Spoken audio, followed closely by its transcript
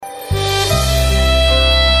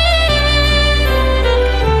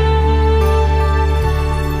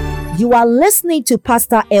You are listening to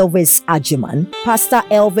Pastor Elvis Agyemang. Pastor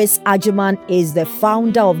Elvis Agyemang is the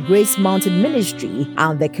founder of Grace Mountain Ministry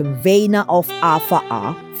and the convener of Alpha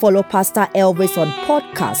R. Follow Pastor Elvis on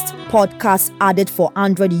podcast. Podcast added for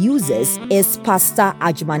Android users is Pastor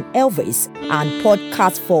Agyemang Elvis, and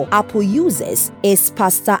podcast for Apple users is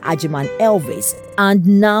Pastor Agyemang Elvis. And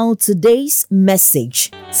now today's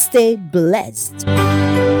message. Stay blessed.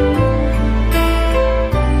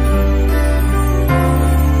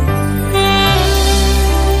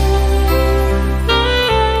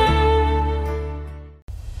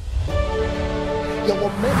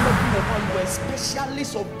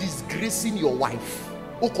 Specialists of disgracing your wife.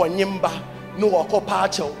 Ukonyemba no wako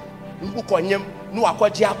pacho. Ukonyem no wako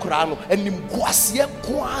jiakurano. Enim kwasiye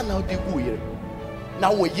kwa na odiguye. Na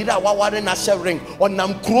woyira waware na sharing.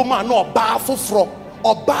 Onam kroma no oba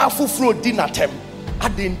fufro di natem.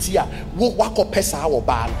 Adentia wo wako pesa wo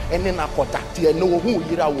ba ene na kontakte ene wo hu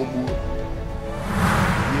yira wo mu.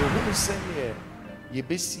 Ye hu se ye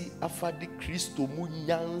besi afade Kristo mu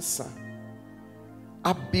nyansa.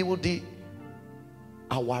 Abuild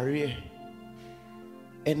our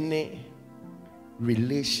any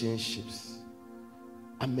relationships.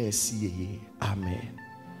 Amen. Amen.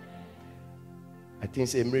 I think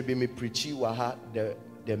say maybe me preachy waha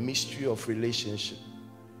the mystery of relationship.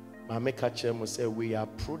 My make a say we are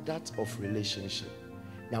product of relationship.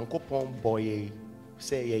 Nyankopon boy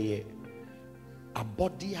say a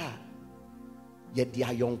body ye dia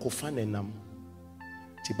yonko fanenam.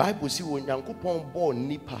 The Bible says when Nyankopon born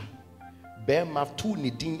nipa bema tu ni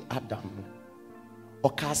din Adam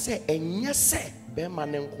oka se enye se bema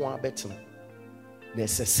ne nko abetena na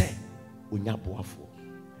esese onya boafo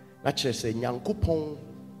na kire se Nyankopon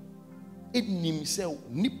enim se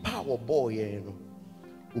nipa wo boye no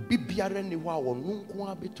obi biara ni ho a wo nko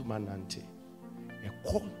abetuma nante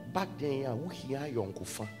ekọ back then a wo hia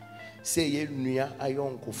yonkofa se ye nua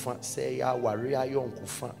ayonkofa se ya ware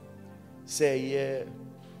ayonkofa se ye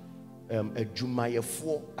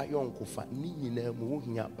adwumayefo ayonkofa ni nyina mu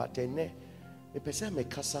hia batene me pese me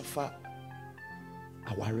kasafa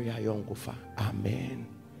aware ayonkofa. Amen.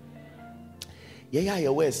 Ye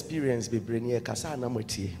experience bebre ne kasa na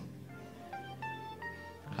motie.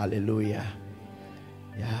 Hallelujah.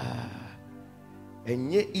 Yeah.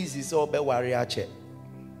 Enye easy so be ware ache.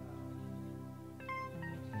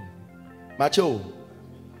 Macho.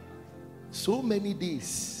 So many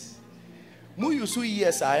days.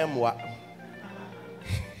 Yes, I am what?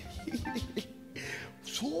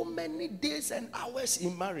 So many days and hours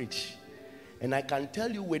in marriage. And I can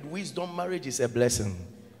tell you with wisdom, marriage is a blessing.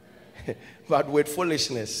 But with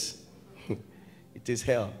foolishness, it is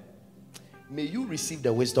hell. May you receive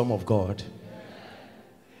the wisdom of God.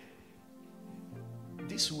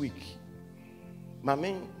 This week, I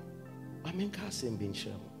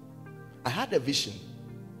had a vision.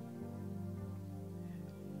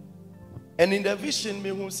 And in the vision, me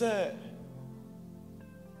who say,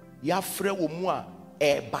 "Ya fre wo mu a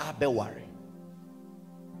e ba be ware."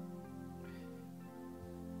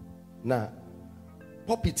 Na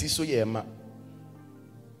popiti so ye ma.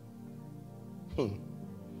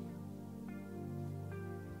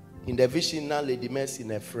 In the vision, now Lady Mercy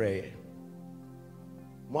na fre.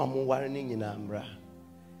 Mo amu ware ni nyina mra.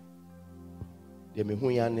 De me hu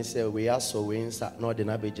ya ne say we aso we nsa na ode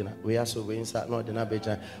na begina we aso we nsa na ode na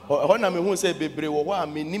begina ho na me hu say bebre wo ho a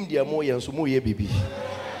me nim de mo ye nso mo ye bibi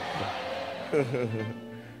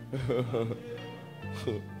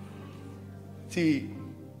ti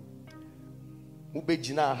mu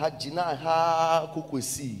begina ha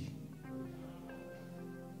kokosi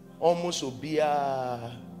almost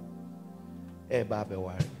obia e ba be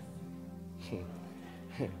ware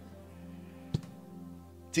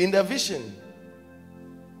ti in the vision.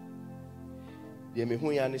 They me who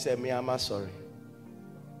yani say me am sorry.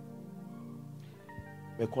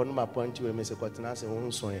 Me kono ma point we me se kwatina se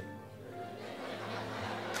won so e.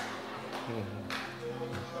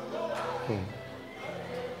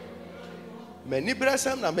 Me ni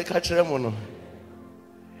brasam na me ka kire mo no.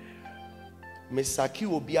 Me saki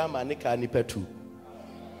obi ama ne ka ni petu.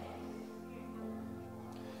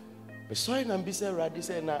 Me so na bi se radi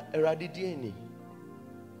se na radi die ni.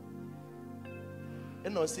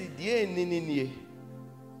 Eno si die ni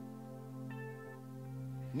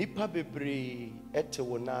nipa bebre ete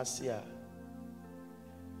wonasia.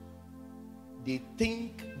 They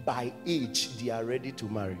think by age they are ready to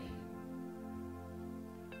marry,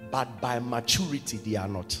 but by maturity they are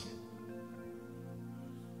not.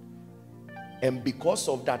 And because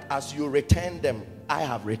of that, as you return them, I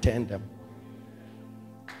have returned them.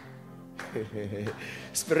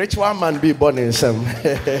 Spiritual man be born in some.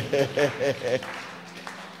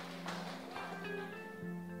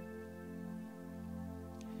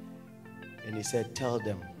 he said, tell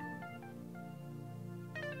them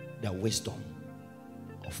the wisdom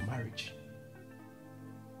of marriage.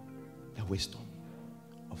 The wisdom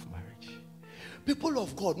of marriage. People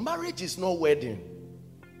of God, marriage is not wedding.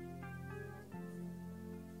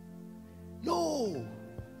 No.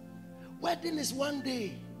 Wedding is one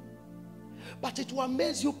day. But it will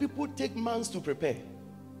amaze you, people take months to prepare.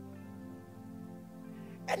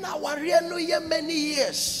 And our no year many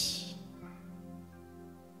years.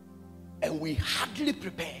 And we hardly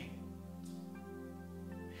prepare.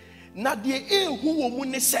 Na die who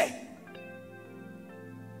woman say.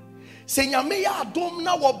 Senyame ya adom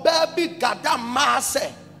na wo baby gada ma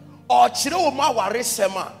se. O chire wo ma ware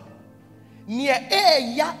sema.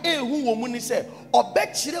 Nie ya who woman say.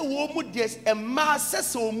 Obechire wo mu de ema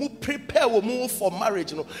sese wo mu prepare wo mu for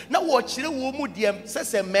marriage no na wo chire wo mu de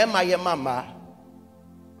sese mema ye mama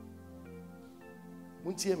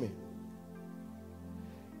muntie me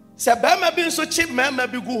se bema bi so chi mema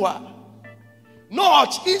bi gu ha no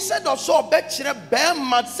instead of so obechire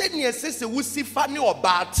bema se ne sese wo sifa ne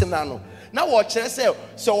oba atena no na wo chire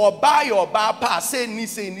se oba ye oba pa se ni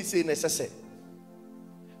se ne sese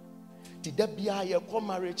ti da bia ye ko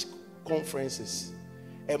marriage conferences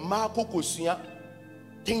and Marco Kosuya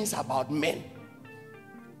things about men.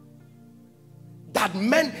 That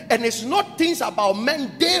men, and it's not things about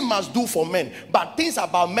men they must do for men, but things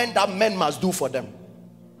about men that men must do for them.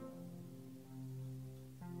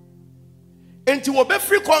 Enti wo be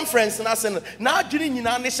free conference na se na adwini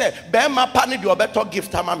nyina ne se be ma pa ne de obeto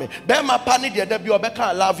gift ama me be ma pa ne de da bi obeka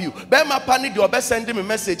I love you be ma pa ne de obe send me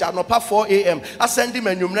message anopa 4 a.m. I send him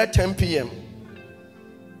anwumre 10 p.m.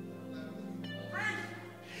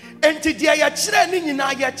 Enti dia ya kire ni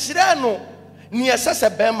nyina ya kire no ne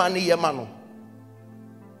esese be ma ne ye ma no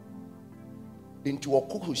enti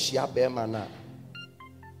okokohia be ma na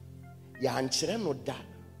ya nkire no da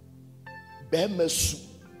be ma su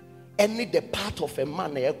any the part of a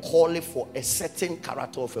man they call it for a certain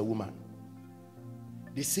character of a woman.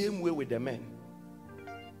 The same way with the men.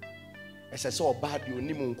 As I saw bad you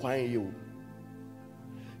ni mun kwan you.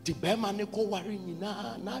 The be man ne ko ware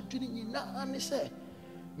nyina na adwene nyina ne say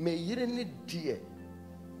me yire ne die.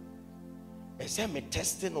 Ese me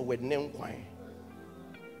testing with ne kwan.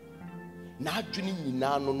 Na adwene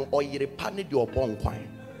nyina no no oyire pa ne de obon kwan.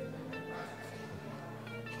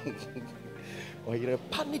 Or you're a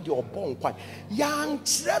panic your bone quite young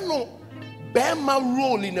children Bema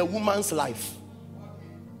role in a woman's life.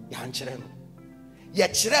 Young children.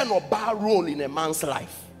 Yet children or bar role in a man's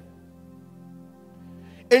life.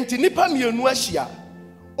 Entinipa mienuasia.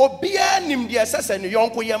 Obia nim de asese ne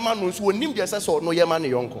yonko yemanu so nim de asese no yemanu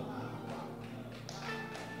yonko.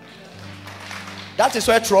 That is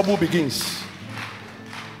where trouble begins.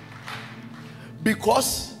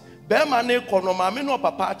 Because Bema ne kono mame no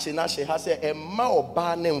papa achi na she ha say emma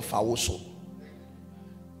oba ne mfa wo so.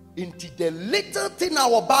 Into the little thing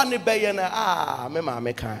our oba ne be ye na me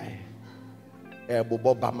mame kan.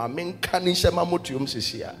 Bobo ba mame nka ni hye mamotuom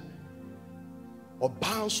sisia.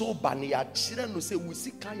 Oba so ba ne ya kire no say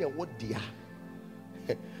wusika ye wo dia.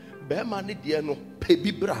 Bema ne de no pe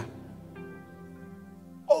bibra.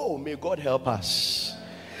 Oh, may God help us.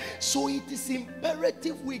 So it is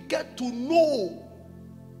imperative we get to know.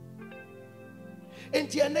 And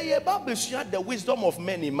the wisdom of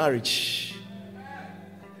men in marriage.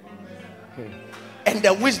 And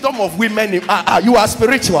the wisdom of women in, you are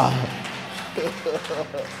spiritual.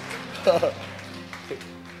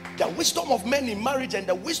 The wisdom of men in marriage and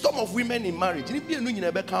the wisdom of women in marriage.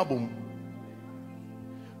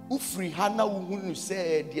 Ufri hana uhunu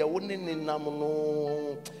said dia woni ne nam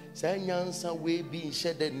no say nyansa we be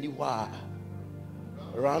shed niwa.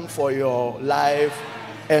 Run for your life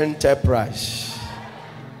enterprise.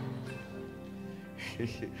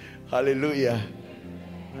 Hallelujah.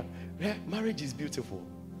 Marriage is beautiful.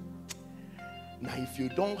 Now if you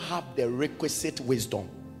don't have the requisite wisdom,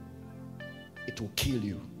 it will kill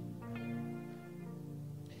you.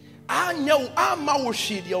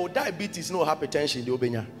 Your diabetes, no hypertension, the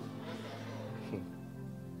obenya.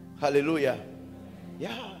 Hallelujah.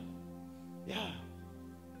 Yeah.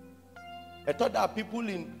 I thought that people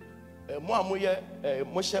in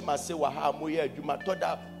Moshe Masewa ha moye adwuma thought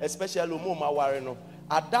that especially Moma Wareno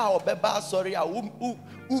ada obeba sorry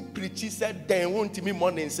who preach said then won't me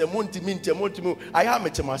morning say won't me I am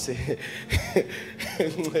it say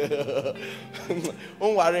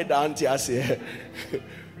on worry the auntie I say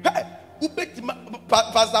hey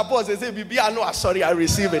Pastor Paul say bibi I know sorry I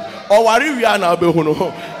receive it or worry we are now be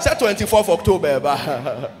huno say 24th October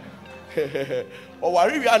or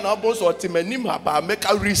worry we are now boss or timenim hapa make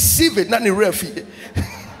receive it na the ref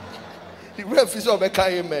the ref is over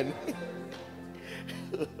amen.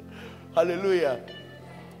 Hallelujah.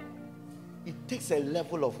 It takes a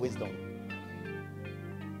level of wisdom.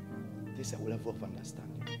 It takes a level of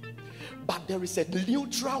understanding. But there is a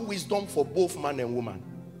neutral wisdom for both man and woman.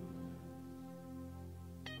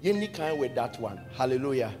 Any kind with that one.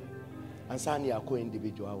 Hallelujah. And Sani are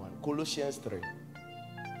co-individual one. Colossians 3.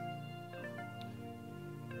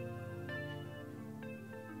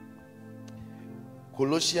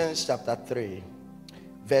 Colossians chapter 3,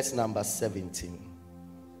 verse number 17.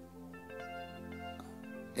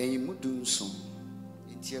 Mudunso,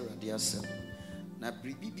 Intiera diasem. Na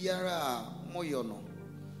bibiara moyono,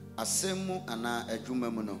 asemu ana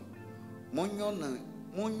ejumemuno.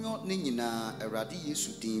 Monyo nina eradi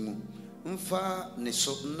Yesu dimu. Mfa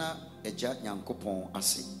neso na eja nyankopon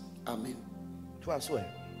ase. Amen. To as well.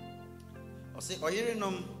 Ose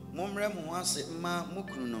oyerenom momre mo ase ma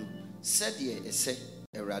mukununom. Sedie ese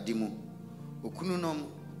eradi mu. Okununom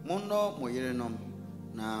mondo moyerenom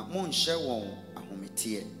na monhye won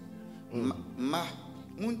ahometie. Ma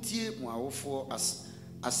muntie mo awofo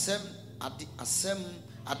asem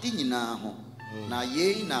ade nyina ho. Na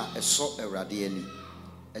yei na eso erade ani.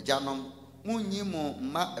 Ejanom munyi mo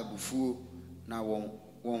ma abufuo na won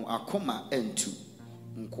akoma entu.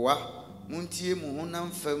 Nkoa muntie mo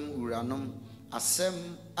honam fam uranom asem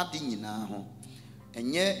ade nyina ho.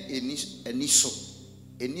 Enye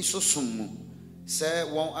eniso summu se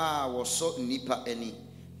won a woso nipa eni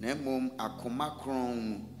na mom akoma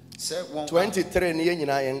kron se won 23 ne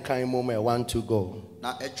nyina yen kan mom e want to go.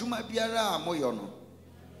 Na adwuma biara a moyo no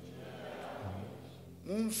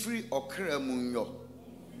mumfiri okra munyo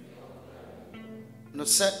no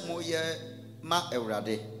se moye ma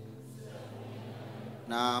ewrade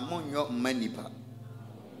na monyo manipa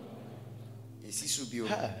esisu bio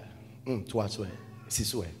to as well.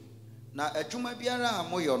 Siswe. Na adwuma biara a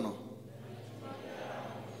moyo no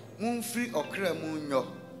mumfiri okra munyo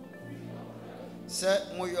se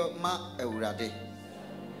moyo ma ewrade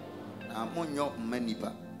na monyo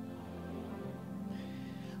manipa.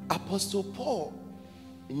 Apostle Paul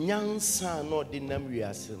nyansa no de nam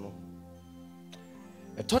wiase no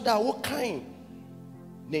etoda wo kan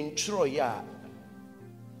ne ntro ya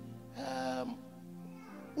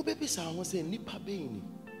wo bebisa ho se nipa beini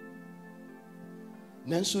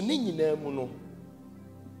nanso ne nyina mu no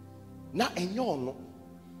na enye ono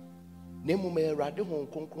na mu me Awurade ho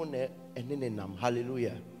nkonkron na ene nam.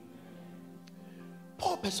 Hallelujah.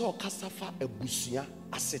 Paul person kasafa abusua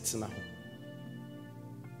asetena ho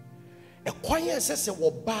ekwan yesese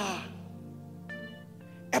wo ba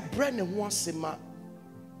ebre ne ho asema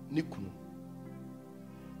ne kunu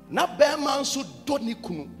na be man so do ne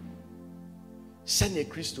kunu sene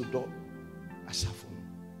Kristo do asafo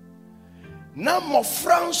na mo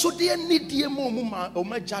franso de anidie mo ma o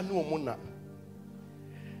maja ne o mo na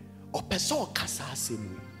o peso kasa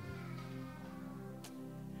asemu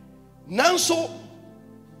nanso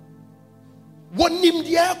wonim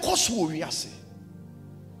de akoso wiase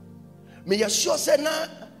me yesio se na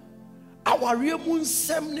aware mu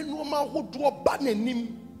nsem ne no ma hodo ba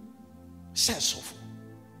nanim sesofo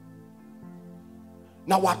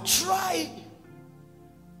na wa try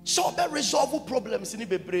so be resolve problems in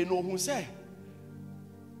bebre no hu say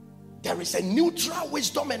there is a neutral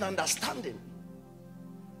wisdom and understanding.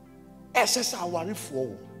 SS aware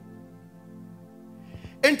for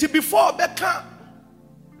and before beka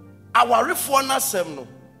aware for na sem no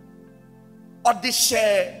or the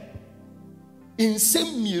share in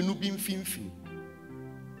same mienu bi mfimfini.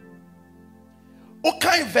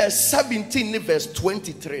 Okay, verse 17 verse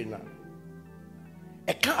 23 na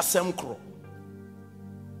e ka asem kro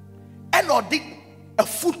and or the a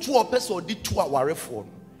football person or the 2 hour phone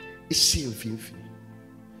is same thing.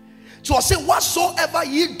 So I say, whatsoever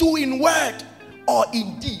ye do in word or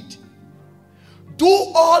in deed, do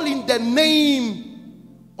all in the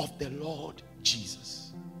name of the Lord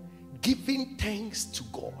Jesus, giving thanks to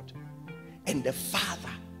God and the Father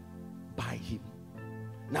by him.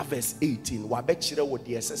 Now verse 18, wabechire wo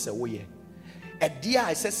de sese wo ye e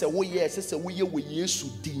dia sese wo ye sese wo ye wo Yesu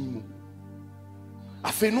din mu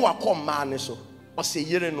afenu akoma ne so o se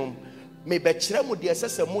yire no me bechire mo de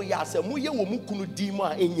sese mo ye ase mo ye wo mu kunu din mu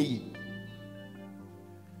a enye yi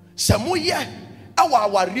se mo ye awa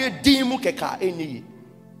aware din mu keka enye yi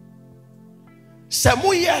se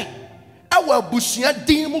mo ye awa busua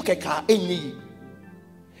din mu keka enye yi.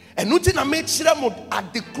 And nothing I made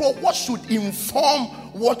at the crow what should inform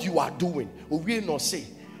what you are doing. We no say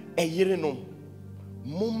e yere no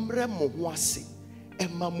momre mo ho ase e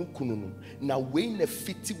ma mu kunu no na we na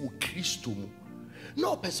fiti wo Kristo mu na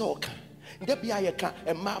opese oka nda bia ye ka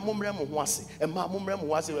e ma momre mo ho ase e ma momre mo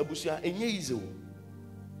ho ase abusua enye easy o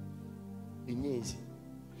enye easy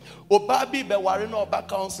Obabi be worry no oba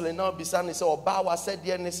counseling now bisani say oba wa said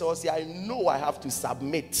there say I know I have to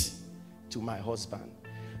submit to my husband.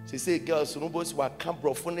 She say girls no boys wa come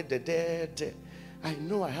brofone de. I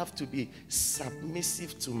know I have to be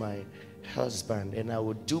submissive to my husband and I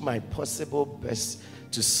will do my possible best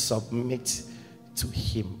to submit to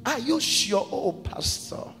him. Are you sure, oh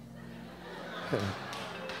pastor?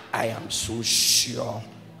 I am so sure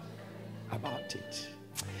about it.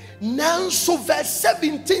 Now, so verse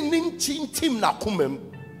 17 in team na kumem.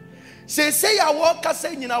 Say I walk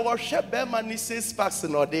saying in our shep man 6 packs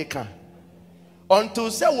in Odeka.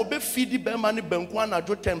 Until say we be feed the bemani benkwana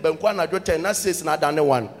jo 10 benkwana jo 10 na says na dane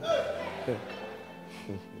one.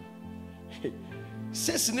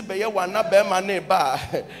 Says ni be ye one na bemani ba.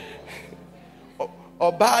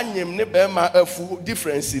 Oba nyem ne bema afu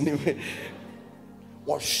difference ni me.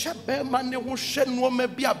 Wo she bemani ho hwe no ma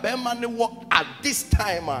bia bemani wo at this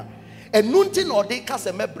time and nothing or they cast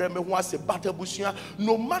a mebreme who has a battle bushia.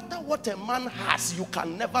 No matter what a man has, you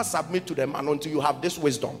can never submit to the man until you have this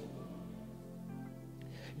wisdom.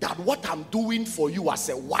 That what I'm doing for you as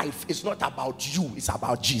a wife is not about you, it's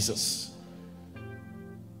about Jesus.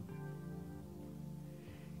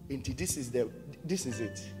 And this is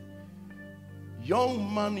it.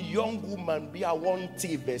 Young man, young woman, be a 1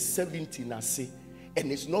 verse 17 I say,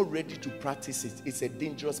 and is not ready to practice it. It's a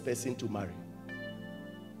dangerous person to marry.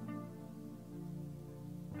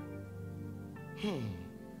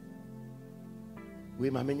 We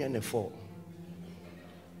mamenya ne 4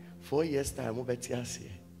 years time we beti ase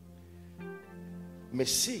me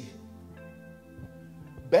see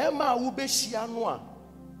bema wo be hia no a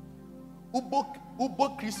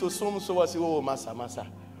ubo Kristo so was oh masa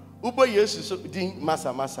ubo Jesus so din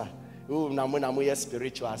masa oh na mo ye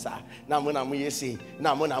spiritual sa na mo ye say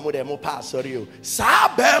na mo dem pass sorry o sa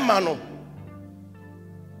bema no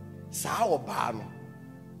sa oba no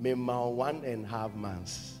me ma 1.5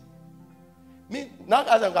 months. Me now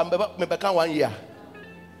as I me become 1 year.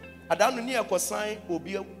 I don't need to sign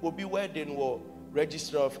obi wedding or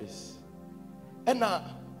register office. And now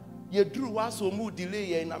you drew was so mood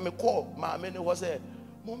delay and I me call my man was say,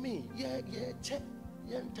 mommy, yeah, check,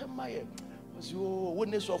 tell my was you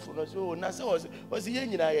witness of us. Oh, Nasa was the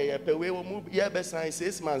yen I pay we will move yeah best sign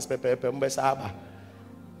 6 months per That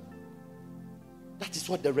is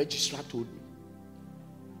what the registrar told me.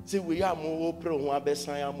 Say we are more pro one best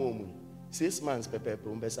sign moment. 6 months per baby.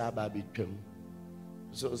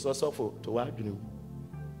 So for to what you know.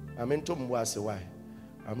 I mean to was why.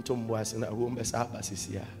 I'm to was in a home best abasis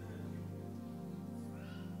here.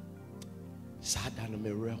 Sadan me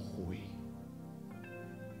rehoe.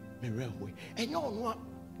 And you know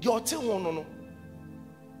your tell no.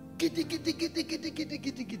 Giddy.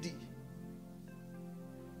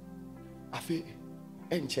 I feel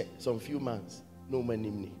and check some few months. No man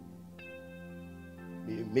name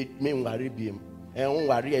me worry bim and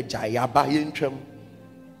worry a jayaba intram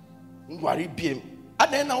worry bim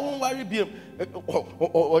and then I won't worry bim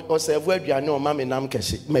or say where you are no mammy nam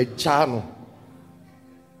kesi me jano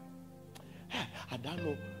I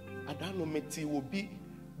don't know meti will be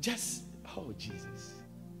just oh Jesus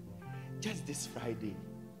just this Friday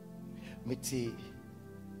meti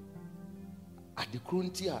at the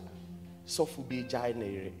cruntia sofu be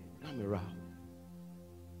jainere namira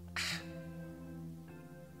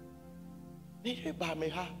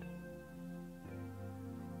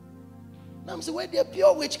I'm saying where they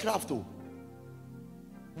pure witchcraft to.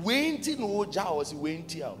 Waiting no jaws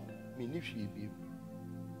waiting out. Me if she be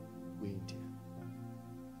waiting.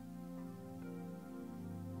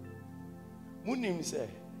 Munim say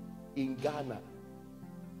in Ghana,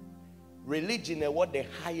 religion is what the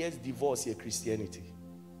highest divorce is Christianity.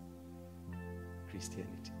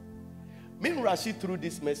 Me rush through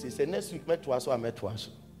this message. Say next week met was so I met was.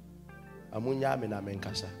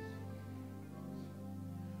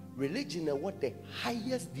 Religion is what the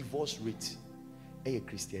highest divorce rate is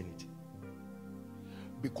Christianity.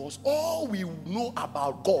 Because all we know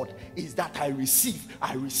about God is that I receive.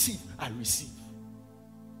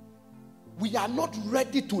 We are not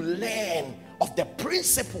ready to learn of the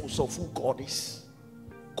principles of who God is.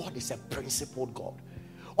 God is a principled God.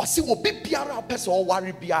 Or see, will be PR person or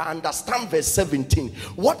worry be. Understand verse 17.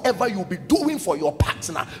 Whatever you be doing for your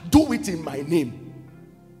partner, do it in my name.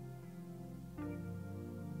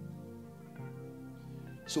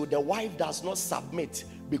 So the wife does not submit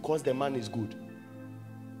because the man is good.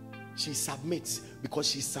 She submits because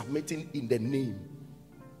she's submitting in the name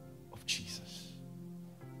of Jesus.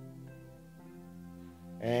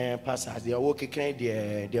 And pastor, they are working.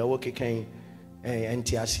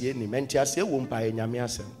 Entiasie ni entiasie won pa nyame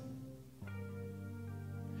asem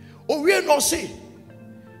o wie no se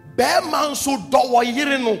bear man so do wo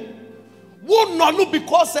yire no wo no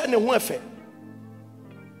because any ho efe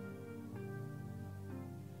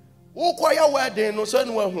wo kwaya wedding no so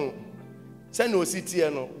no hu se no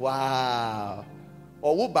sitie no wow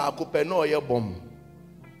owo ba ko pe no ye bom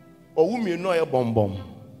owo mi no ye bom bom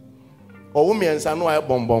owo mi ensa no ye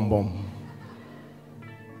bom bom bom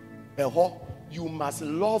eho you must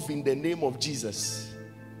love in the name of Jesus.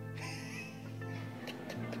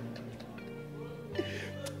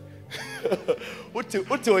 What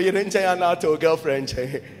your girlfriend?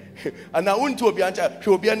 And I want to be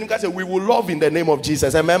answered. We will love in the name of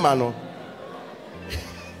Jesus. Amen, man.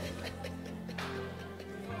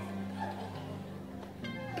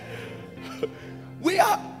 We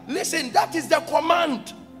are, listen, that is the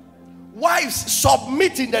command. Wives,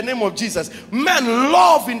 submit in the name of Jesus. Men,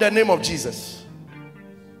 love in the name of Jesus.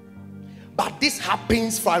 But this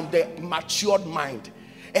happens from the matured mind.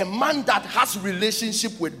 A man that has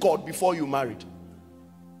relationship with God before you married.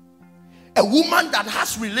 A woman that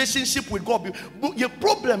has relationship with God. Your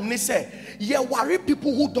problem is say, you worry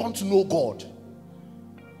people who don't know God.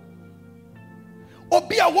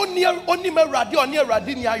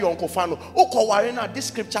 This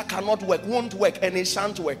scripture cannot work, won't work, and it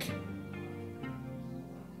shan't work.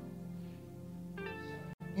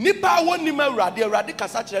 Nipa won nima urade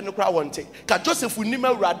kasa kire no kra wonte ka Joseph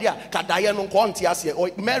nima urade a ka daye no nkonte ase o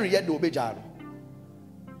Mary ye de obeja.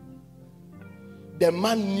 The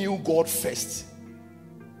man knew God first.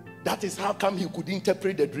 That is how come he could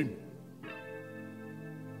interpret the dream.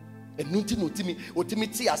 And nunti otimi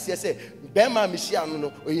ti ase say be ma me hia no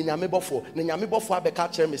no oyenyame bofo na nyame bofo abeka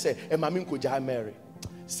kire me say e ma me nkoja Mary.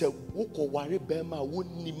 The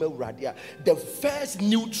first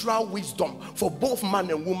neutral wisdom for both man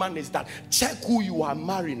and woman is that check who you are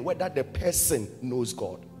marrying, whether the person knows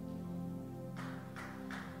God.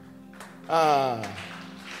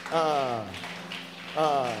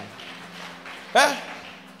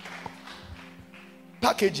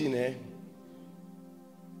 Packaging,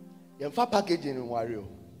 Yamfa packaging in Wario.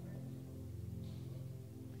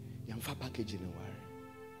 Yamfa packaging in Wario.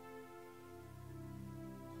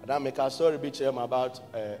 I don't make a story bitch about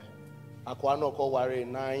Aquano ko worry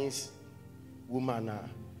nice woman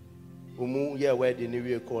umu ye wedding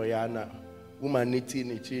we ko yana woman niti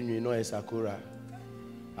you know a Sakura.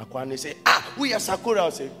 Aquani say we are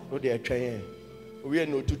Sakura say no they are trying. We are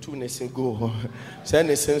no tutu nessing go. Send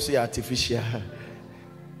a sense artificial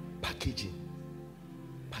packaging.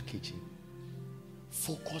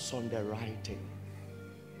 Focus on the right thing.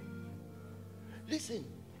 Listen.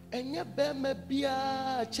 And ya be me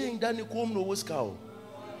bia change dani kom no woska.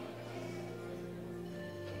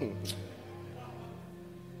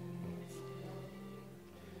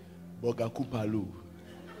 Boga kupalu.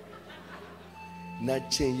 Na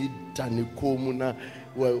change dani kom na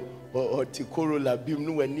o tikoro la bim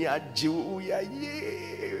no wani agye ya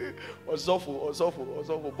ye.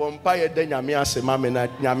 Osofo bompa ye de nyame asema me na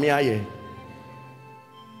nyame aye.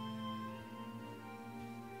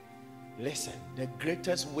 Listen, the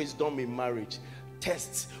greatest wisdom in marriage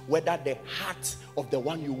tests whether the heart of the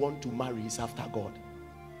one you want to marry is after God.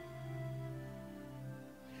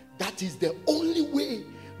 That is the only way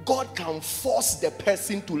God can force the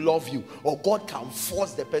person to love you, or God can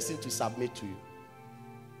force the person to submit to you.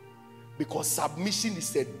 Because submission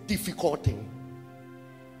is a difficult thing.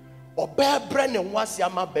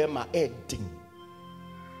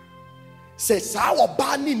 Says our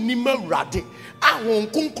bani nima rade a won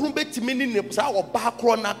kunkun betimi ni ne sa wo ba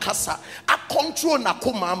kro na kasa a control na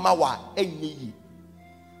koma ma wa enyi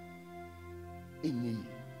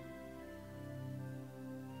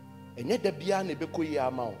enye da bia na bekoyi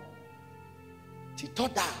ama o ti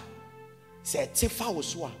toda se tifa wo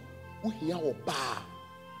so a wo hia wo ba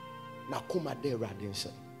na koma de rade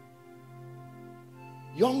nse.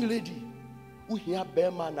 Young lady who hear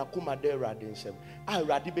Bema na kuma de radin I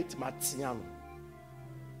radibet matiano.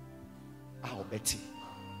 I'll bet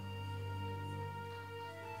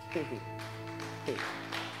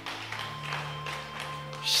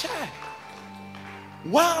Share.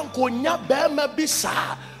 Wan konya Bema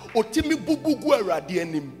bisa otimi bubugu eradi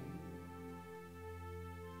enim.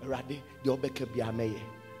 Eradi de obeke bia meye.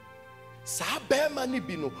 Sa Bema ni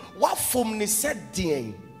bino wa fom ni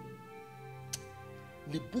sedien.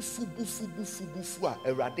 Ni bufu a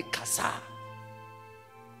erade kasa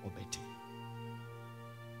obeti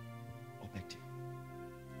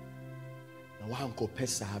na wanko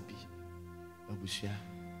pesa abi abushia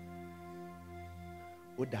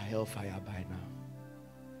what the hellfire by now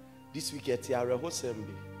this week at Tiara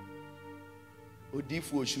Hosembe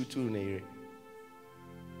odifu oshutu nere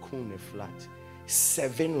kune flat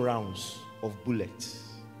 7 rounds of bullets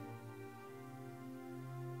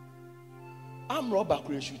I'm robber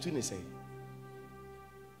shooting say.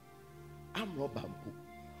 I'm robber.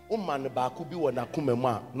 Oh man, baku be one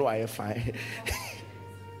akumema. No, I fine.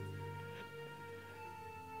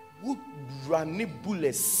 Would run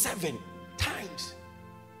bullet 7 times.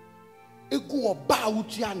 It go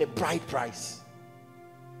about you and a bright price.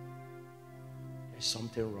 There's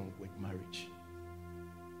something wrong with marriage.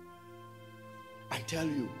 I tell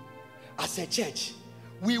you, as a church,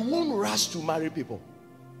 we won't rush to marry people.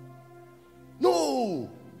 No,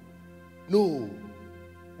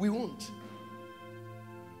 we won't.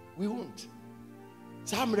 We won't.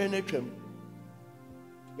 Sam Renetrim,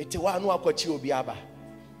 Mitiwanu Akochi Obiaba,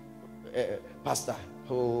 Pastor.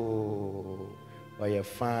 Oh, you're a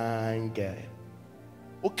fine girl.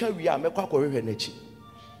 Okay, we are Mekwa.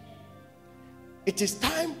 It is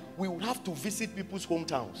time we will have to visit people's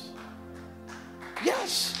hometowns.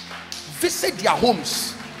 Yes, visit their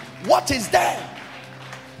homes. What is there?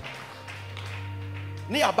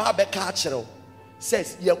 Nearby Bekachero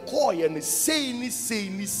says, "Ye call ye say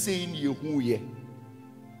ye who ye.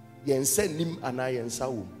 Yen send him and I and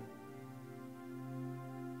Saum."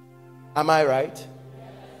 Am I right?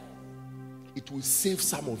 It will save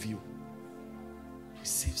some of you. It will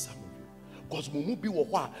save some of you. Because mumu bi wo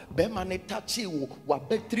hwa be ma ne tachi wo wa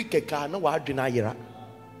betri keka na wa adwena yera.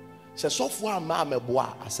 Se sofo ama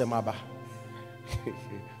ameboa asemaba.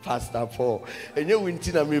 Pastor Paul, enye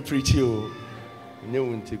wunti na me preach o. Enye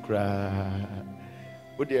wunti kra.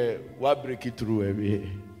 Wo de wa break it through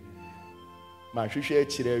every. Ma hwehwe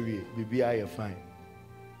akire wi bibia ye fine.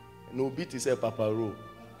 No obi ti say Papa Ro.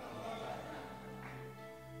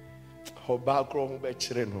 Oba kro ho be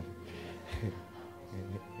kire no.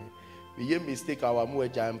 We ye mistake our mo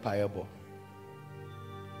agya empire bo.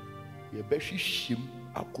 Ye be hwehwem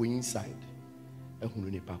akọ inside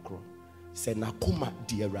ehunu nipa kro se nakoma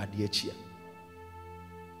de awrade achia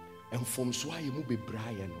enfom so aye mu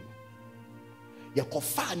bebra ye no ye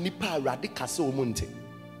kofa nipa awrade kase o mu nte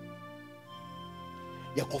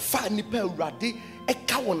ye kofa nipa awrade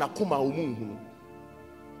eka wona koma o mu hunu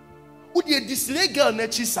wo de disle girl na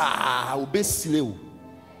chi sa obesile o.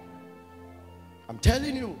 I'm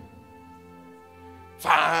telling you.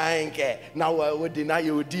 Fine. Now we deny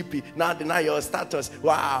your DP. Now deny your status.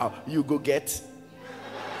 Wow, you go get.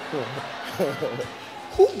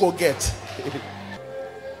 Who go get?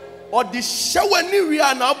 Or the show any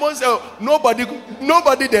real now nobody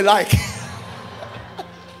they like.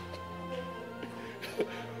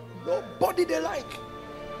 Nobody they like.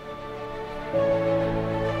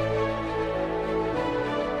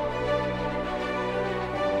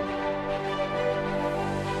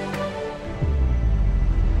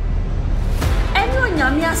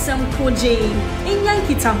 Nyame asem koje enyan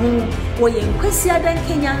kita ho wo ye nkwasi adan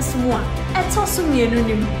Kenyan so a etoso mienu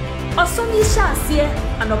nim osom yi sha ase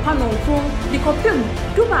anopa no nkro dikopem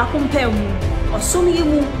duma akompam osom yi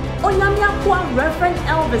mu onyame akwa Reverend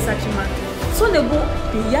Elvis Agyman so nebo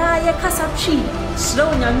biya ye kasa twi sira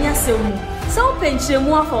onyame asem mu so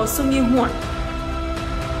penchiremu afa osom yi ho a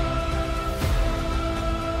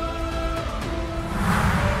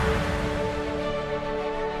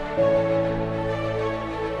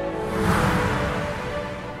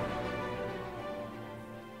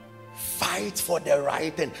for the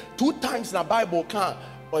right thing. 2 times in the Bible can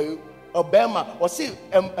Obama or see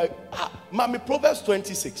Mommy Proverbs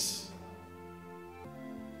 26.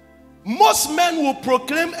 Most men will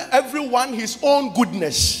proclaim everyone his own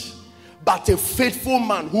goodness, but a faithful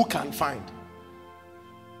man who can find.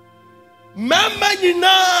 Mama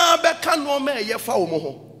yina beka no me ye fa wo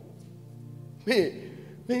ho. Me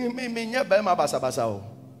nya ba ma basa basa o.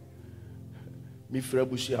 Me fra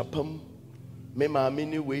busu apam. Me ma me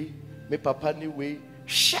ni we. Me papa ni we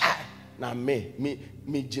sha na me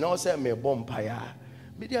gina o say me bompa ya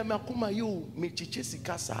me dia me akoma yo me chiche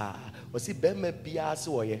sika sa o si be ma bia se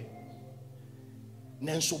wo ye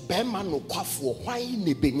nanso be ma no kwafo hwan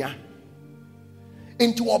ne benya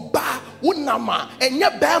enti oba wonama enye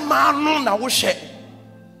be ma no na wo hye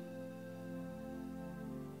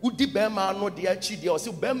udi be ma no de achi de o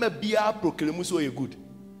si be ma bia proclaim so ye good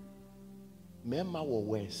me ma wo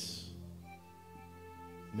worse.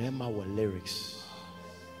 Remember our lyrics.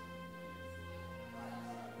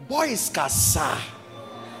 Boys kasa.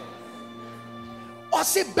 O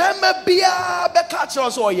si bema bia be catch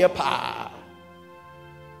us o ye pa.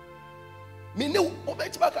 Me ne o be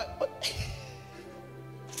tibaka.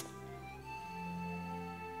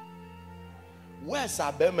 Where's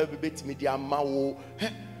a bema be betimi dia ma wo.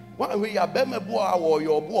 One way ya bema bo a wo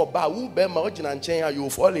your bo ba wo bema o gina nchen you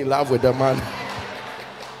fall in love with the man.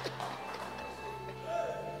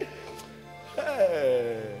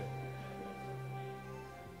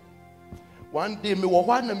 One day, me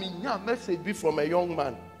want a message be from a young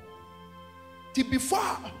man. Till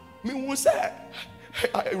before me will say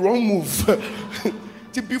wrong move.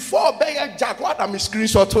 Till before be Jack, what am I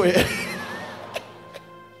screenshot to it?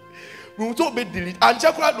 We will talk about delete and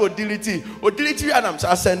check what or delete it and I'm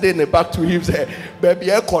just sending it back to him. Say,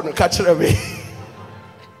 baby, I can't catch me.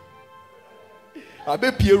 I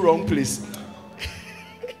be pay wrong place.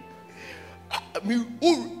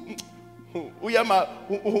 We am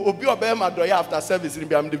after service.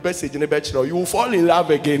 I'm the message in the bachelor. You will fall in love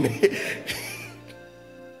again.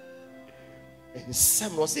 And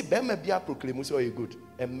some will say, "Be a proclaim so you good."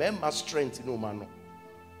 A man must strength, no man,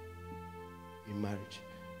 in marriage.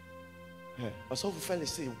 I saw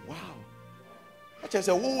fellas say, "Wow." I just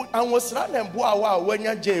say, "Oh, I was running wow when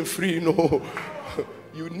you're Jane free." No,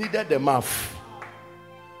 you needed the mouth.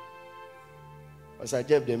 As I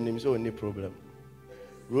gave them names, so any problem.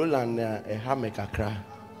 Roland a hammer kakra.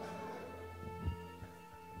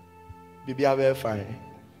 Bibi are fine.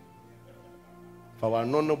 For our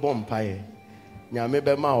no bomb pie. Nyame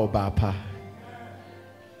be ma obapa.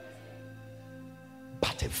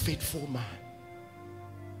 But a faithful man.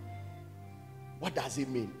 What does it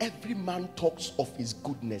mean? Every man talks of his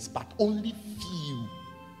goodness, but only few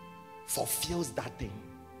fulfills that thing.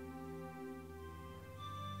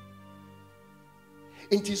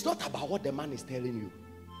 It is not about what the man is telling you.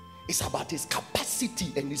 It's about his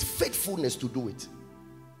capacity and his faithfulness to do it.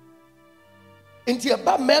 Inti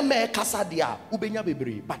eba meme kasa dia ubenya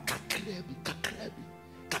bebre but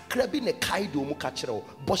kakrebi ne kaido mu kachero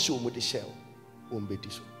bosho mu de shell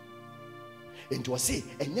ombedi so. Inti wo say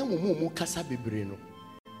enye mu kasa bebre no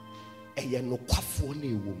eye no kwafo na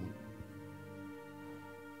ewo mu.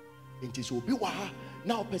 Inti so obi wa ha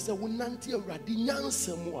na opese wo nante awrade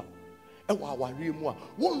nyansam a ewa aware mu a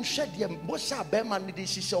won hwe de mbosha be man de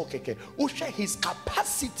hihye okeke wo hwe his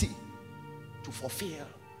capacity to fulfill.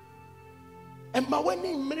 And my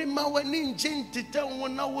wedding change to tell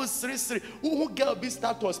when I was 3 who girl be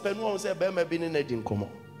start to spend one say be been in a come on.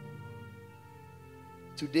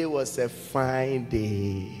 Today was a fine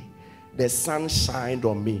day. The sun shined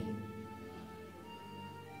on me.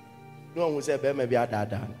 No one will say be maybe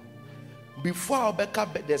dada. Before I back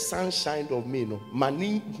up the sun shined on me, no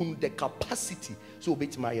money whom the capacity so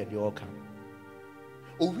bit my the all can.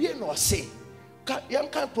 We no say young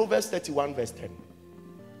can Proverbs 31 verse 10.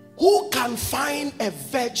 Who can find a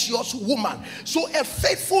virtuous woman? So a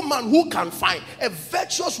faithful man who can find a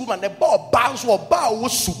virtuous woman, a bow bounce or bow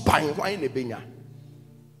suban wine ebenya.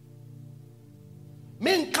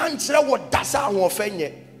 Men can't tell what that's our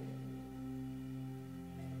offense.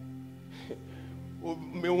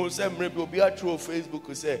 Me will say maybe be a true Facebook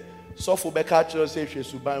who say so for Becca say she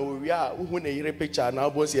suban we are who a picture now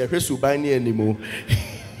boss here suban anymore.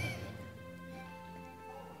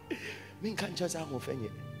 Men can't just our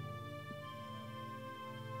offense.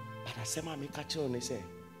 But I say, "Mammy, catch on." They say,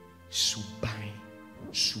 "Subai."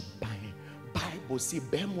 Bible say,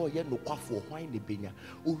 "Bemo ye no kwa for wine the benya."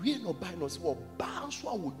 Uri no buy no say, "Well, bounce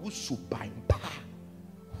one would subai pa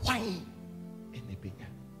wine in the benya."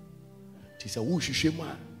 Tis a wushi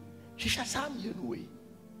shema. She shall sam you way.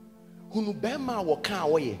 Who no bema wa can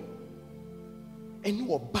away. And you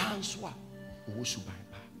will bounce one would subai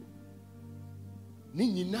pa.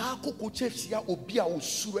 Nini na koko chefsia obia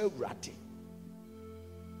usure rati.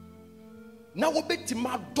 Now we bet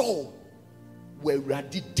my door where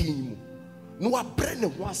ready dim. No a brand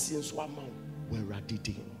of one since 1 month where ready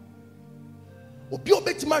dim. Obio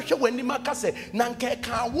bet my show when the macase nanke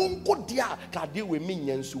ka won ko dia ka de we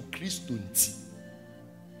minyan so Christo nti.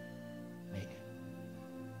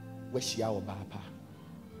 We shia oba pa.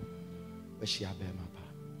 We shia be ma pa.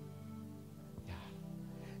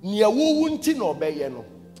 Yeah. Nia wo nti no obeye no.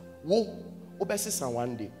 Wo obesesa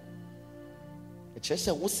one day. E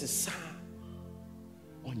chese wo sesa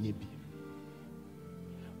onyebi.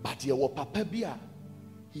 But your papa bia,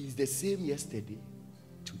 he is the same yesterday,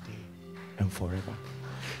 today, and forever.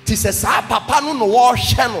 This is our papa no war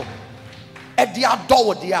channel. At the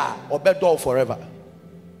door dia or bed door forever.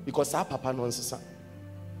 Because our papa no answer.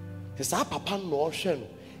 This our papa no war channel.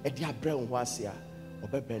 At the brown was here or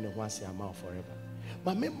bed ben was here mouth forever.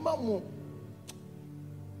 But me mamu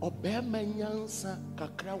obe manyansa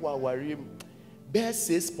kakra wa warim. Bear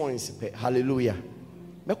 6 points. Hallelujah.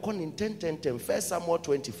 Me kon in 10 1 Samuel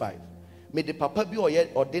 25. Me the papa bi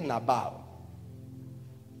or de Nabal.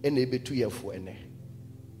 And e be 2 year for ene.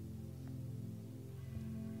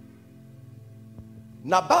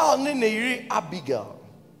 Nabal ne yiri Abigail.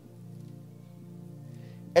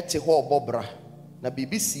 Ete ho bobra na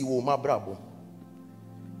BBC wo mabrabo.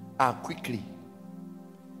 Quickly.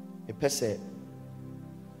 E pese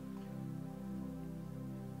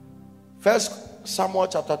First Samuel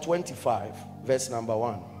chapter 25, verse number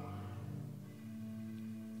 1.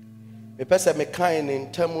 A person me kind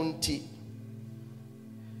in temunti.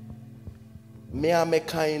 Mea me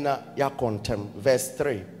kaina ya contem. Verse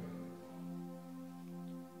 3.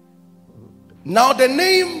 Now the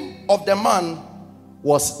name of the man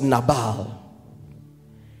was Nabal,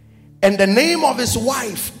 and the name of his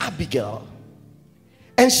wife Abigail,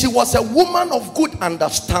 and she was a woman of good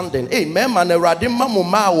understanding. Amen.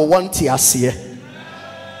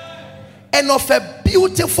 And of a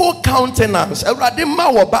beautiful countenance. But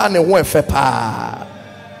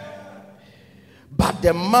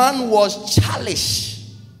the man was churlish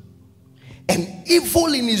and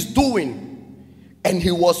evil in his doing, and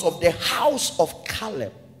he was of the house of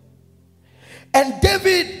Caleb. And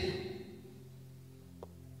David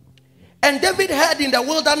heard in the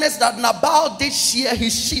wilderness that Nabal did shear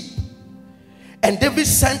his sheep. And David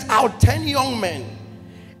sent out 10 young men.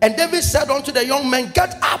 And David said unto the young men,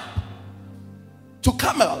 get up to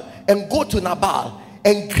Carmel and go to Nabal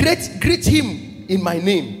and greet him in my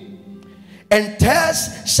name. And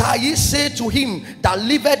thus shall ye say to him that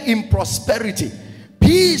liveth in prosperity,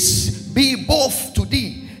 peace be both to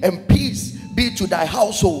thee, and peace be to thy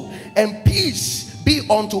household, and peace be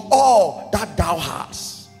unto all that thou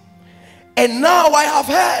hast. And now I have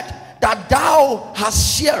heard that thou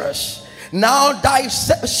hast shearers. Now thy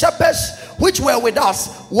shepherds which were with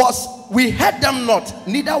us, we heard them not,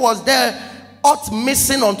 neither was there aught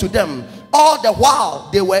missing unto them, all the while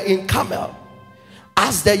they were in Carmel,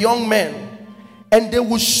 as the young men, and they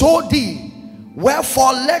will show thee.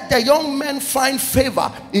 Wherefore let the young men find favor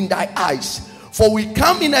in thy eyes, for we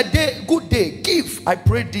come in a day, good day. Give, I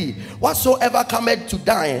pray thee, whatsoever cometh to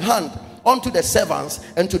thine hand unto the servants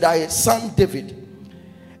and to thy son David.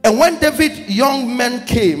 And when David young men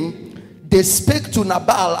came, they spake to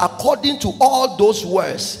Nabal according to all those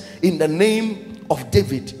words in the name of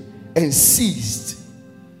David, and ceased.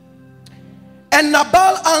 And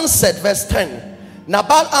Nabal answered, verse 10,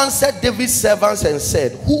 Nabal answered David's servants and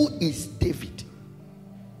said, who is David?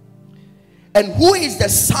 And who is the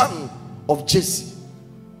son of Jesse?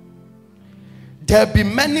 There be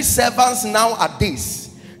many servants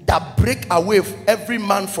nowadays that break away every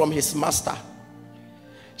man from his master.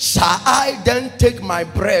 Shall I then take my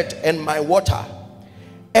bread and my water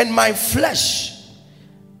and my flesh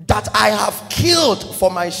that I have killed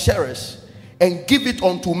for my sharers, and give it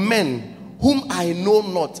unto men whom I know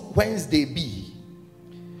not whence they be?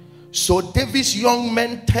 So David's young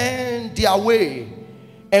men turned their way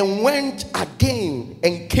and went again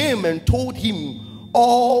and came and told him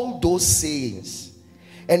all those sayings.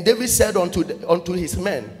 And David said unto his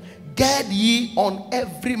men, gird ye on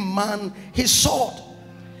every man his sword.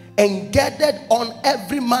 And girded on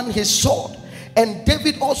every man his sword. And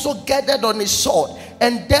David also girded on his sword.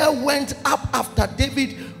 And there went up after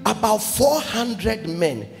David about 400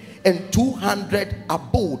 men, and 200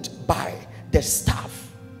 abode by the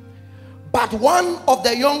staff. But one of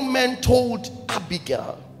the young men told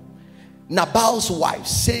Abigail, Nabal's wife,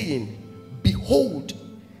 saying, behold,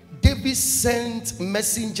 David sent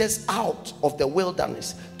messengers out of the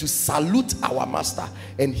wilderness to salute our master,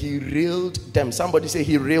 and he railed them. Somebody say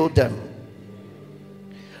he railed them.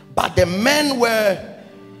 But the men were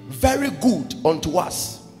very good unto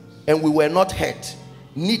us, and we were not hurt,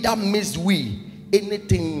 neither missed we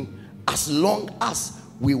anything, as long as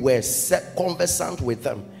we were conversant with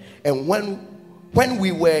them. And when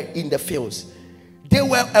we were in the fields, they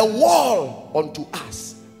were a wall unto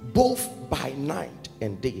us, both by night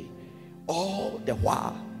and day. All the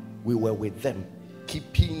while we were with them,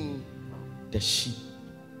 keeping the sheep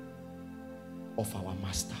of our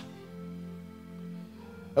master.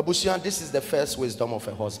 Abusian, this is the first wisdom of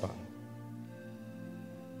a husband.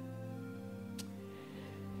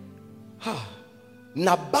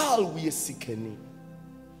 Nabal we sikeni,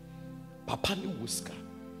 papa ni wuska.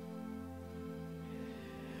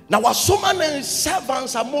 Now was so many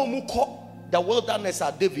servants among the wilderness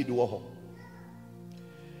at David woho.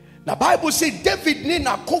 The Bible says David ni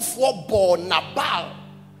na kofo bo Nabal.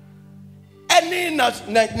 Any na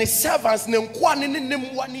servants ne nkwa ne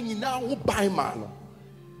nemwa ni nyina ho ban ma no.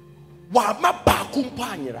 Wa ma ba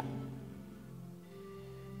kumpanyira.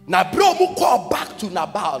 Na bro mu call back to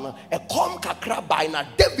Nabal no e kom kakra by na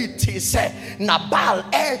David ti say Nabal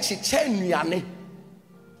e chiche nuane.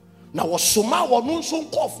 Na wo soma wo no nso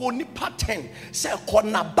nkofo ni pattern say ko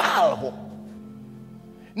Nabal ho.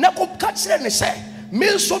 Na ko ka kire ne say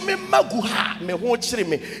me so me magu ha me ho kire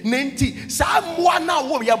me nenti sa moa na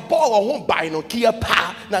wo ye bo wo ho ban no kia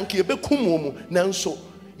pa na nkia bekum mu na nso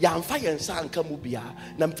ya mfa ye nsa anka mu bia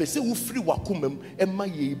na mfese wo firi wakomam ema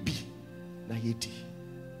ye bi na ye di.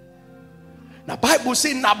 Na Bible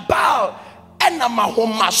say Nabal ena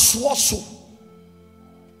mahoma so.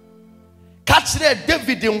 Kachire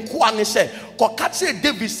David nkoa ne se ko kachire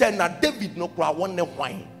David say na David no kura won ne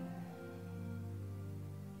hwan.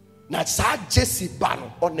 Na sa Jesse ba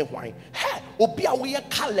no on ne hwan. He obi a we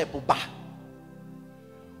Caleb ba.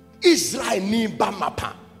 Israel ni ba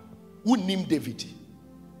mapa. Unim David.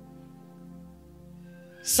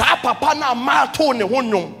 Sa papa na mato ne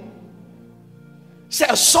honum.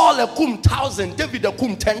 Say Saul kum 1,000, David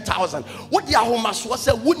kum 10,000. What the ahomaso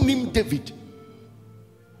say unim David.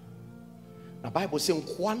 Na Bible say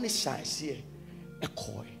nkwa ne shanse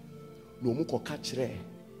ekoi. No mu ko ka kire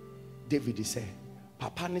David say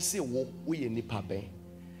papa ne say wo ye nipa ben.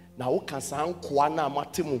 Na wo kan san nkwa na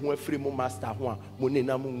amate mu ho afiri mu master ho a mo ne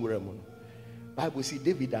na mu nwura mu. Bible say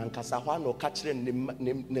David ankasa ho na o ka kire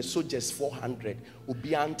ne soldiers 400 obi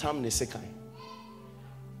antam ne sekan.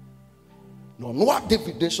 No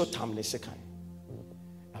David so tam ne sekan.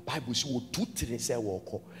 Na Bible say wo tutire say wo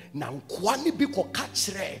ko na nkwa ne bi ko ka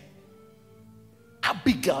kire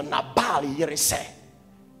Abigail Nabal yere se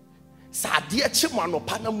sa de chimo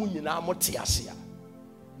anopa na mu nyina mo te ase a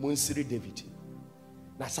mo nsiri David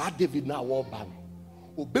na sa David na wo ba no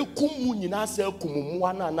obekum mu nyina se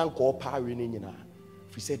kumumwa na na nko pawe ni nyina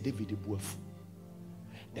fi say David buafu.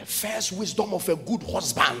 The first wisdom of a good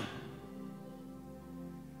husband: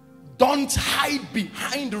 don't hide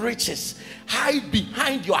behind riches, hide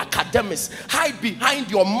behind your academics, hide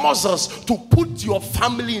behind your muscles to put your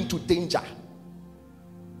family into danger.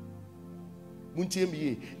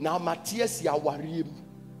 Now Matthias ya wariem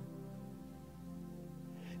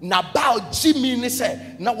Nabal Jimmy ne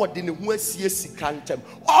say na what the hu asie sikantem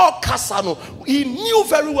all kasano. He knew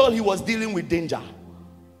very well he was dealing with danger.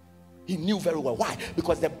 He knew very well. Why?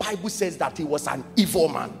 Because the Bible says that he was an evil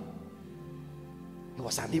man. He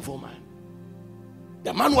was an evil man.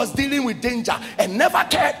 The man was dealing with danger and never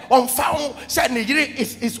cared. On found said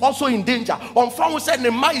is also in danger. On found said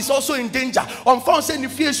the man is also in danger. On found said the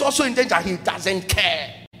fear is also in danger. He doesn't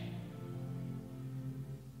care.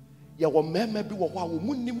 Ya wo meme bi wo wa wo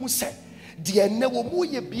munnimu se de ene wo mu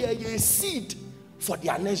ye bia ye seed for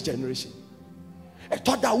their next generation. E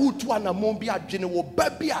toda wo tu anamon bi adwene wo ba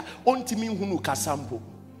bia ontimi hunu kasampo.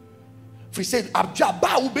 Fi said abja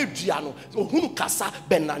ba wo bedua no hunu kasa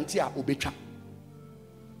benante a obetwa.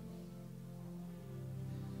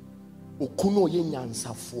 Okuno ye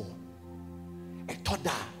nyansafo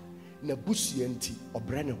etoda na busuanti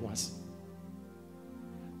obrene ho ase.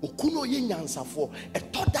 Okuno ye nyansafo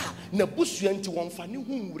etoda na busuanti wonfa ne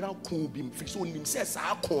hu nwura kon bi mfi so nim se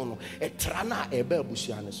sa akon no etra na eba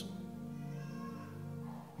abusuane so.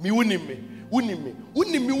 Mi unimi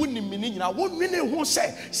ni nyina wonwene ho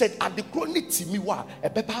said at the chronity mi wa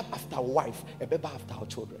ebeba after wife ebeba after our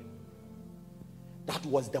children. That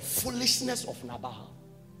was the foolishness of Nabal.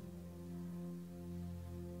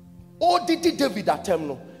 Oh, did David attempt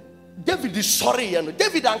no? David is sorry, and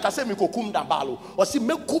David and Kasemi kokum Nabalo or see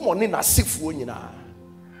me kum on in a sifu nyina.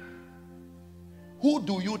 Who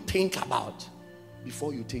do you think about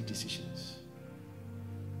before you take decisions?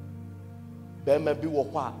 Bema bi wo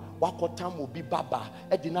kwa wakotam obi baba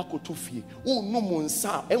edina kotofie wo no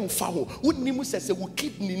monsa emfa ho wonimu sese wo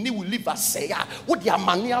kidney ni wo liver say a wo de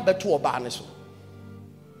amane abeto oba ne so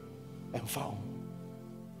emfa ho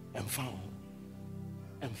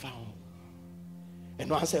and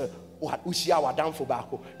no answer what usia wadamfo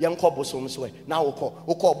baako yenko bosom so na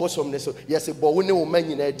wokọ bosom ne so yes bo wo ne wo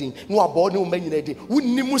manyina din no abo ne wo manyina din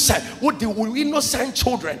wonimu say wo the innocent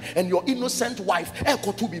children and your innocent wife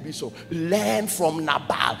ekoto bibi so. Learn from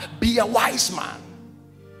Nabal. Be a wise man.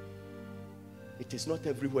 It is not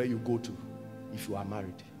everywhere you go to if you are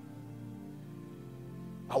married.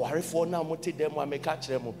 Our for now mote dem wa make catch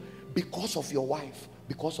them because of your wife,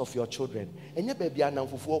 because of your children. Enye baby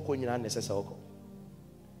anamfufu ko nyina necessary ko.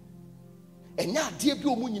 Enya die bi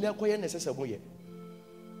omu nyina koye necessary mo ye.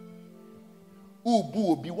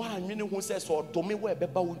 Ubu obi wa anwene hu se so dome wa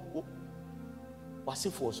beba wo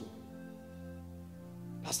wasefo so.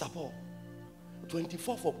 Pastor Paul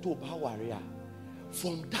 24th October warrior.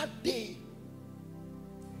 From that day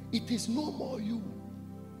it is no more you.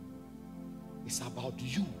 It's about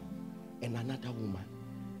you and another woman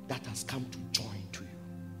that has come to join to you.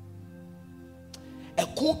 E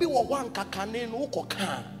ko bi wo wan kakane no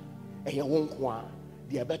ukoka eye wonkwa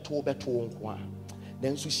de beto wonkwa.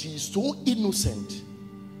 Then so she is so innocent.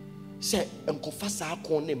 Say enkofa sa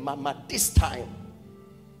akon ne mama this time.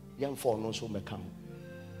 Yam for no so mekam.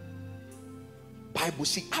 Bible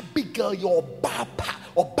say Abigail your baba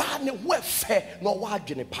oba ne ho efe no wa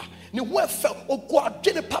adwene pa ne ho efe ogo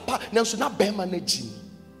adwene papa nanso na bema na gimi.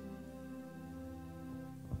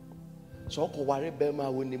 So ko ware bema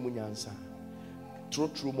woni mu nyansa.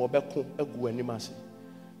 True mo beko egu animase.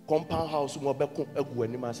 Compound house mo beko egu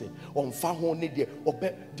animase. Onfa ho ne de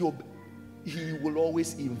he will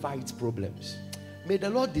always invite problems. May the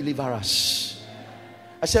Lord deliver us.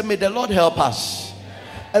 I said, may the Lord help us.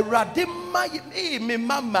 Eradima me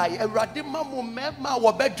mama eradima mo mema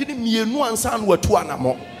wo bedwini mienu ansa no watu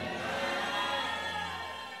anamo.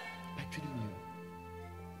 Bedwini mienu.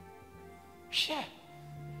 Share.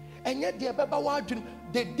 Enye de beba wa adwini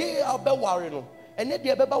the day abe ware no. Enye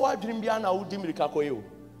de beba wa adwini bia na wodi mirika koyo.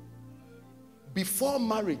 Before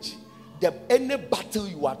marriage, any battle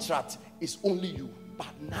you attract is only you.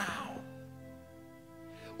 But now,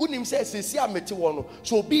 unim says see ameti wono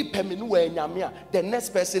so be peminu we nyame the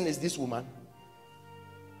next person is this woman.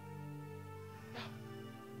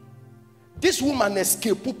 This woman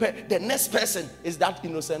escape the next person is that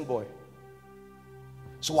innocent boy.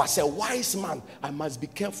 So as a wise man, I must be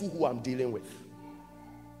careful who I'm dealing with.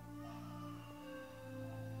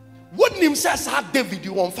 Wouldn't him say David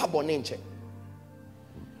you on Fabonenche?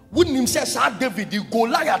 Wouldn't him say David you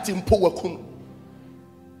Goliath in Powakun?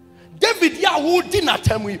 David ya who did not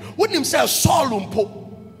tell me. Wouldn't him say Saul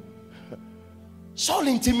umpo? Saul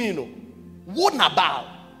in Timino. What Nabal?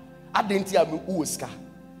 I didn't hear me Uska.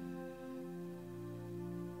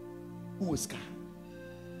 Uska.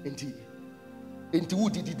 Inti who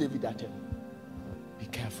did David at him? Be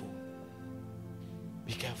careful.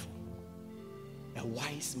 Be careful. A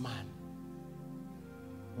wise man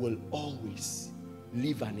will always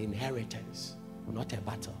leave an inheritance, not a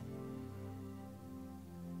battle.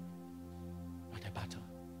 Not a battle.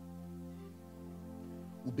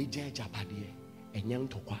 Ubeje jabadie enyang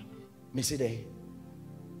tokwa. Me say dey.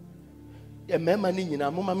 E mema ni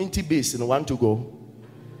nyina mo maminti base no want to go.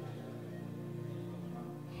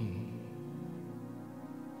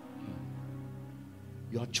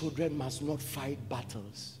 Your children must not fight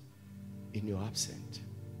battles in your absence.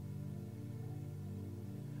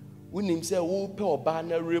 When him say, "Oh,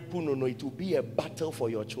 no, it will be a battle for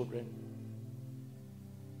your children."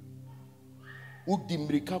 You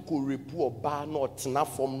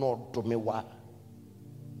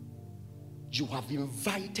have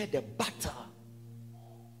invited a battle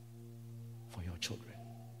for your children.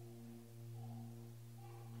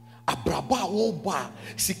 Abraba oba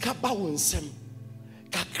sikaba wonsem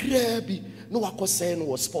kakrebi no wakose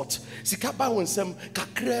no sport sikaba wonsem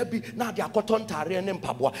kakrebi na de akotontare ne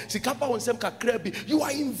mpaboa sikaba wonsem kakrebi. You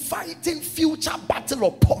are inviting future battle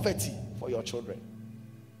of poverty for your children.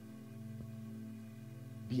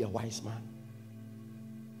 Be a wise man.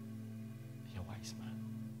 Be a wise man.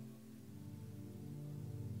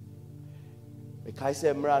 Because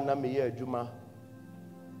Emra na me adwuma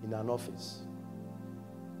in an office.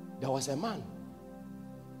 There was a man.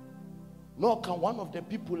 No, can one of the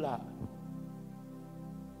people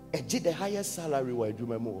did the highest salary where you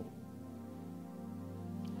remember?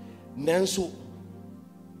 Nanso,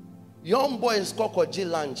 young boys kokoji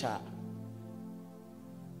lancha.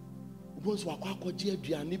 Once wakoji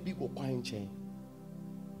aduane bi go kwan chen.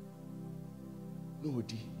 No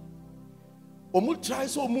di. Omu try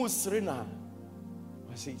so mu srena.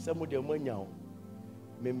 I say some of them manyao.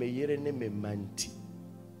 Me yere ne me manti.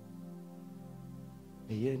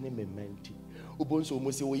 Me yere ne me manti. Ubonso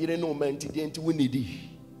omu se wo yere no manti de enti wonidi.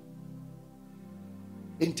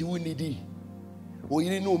 Enti wonidi. Wo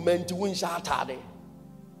yere no manti won sha atade.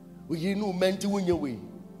 Wo yere no manti wonye we.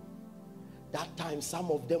 That time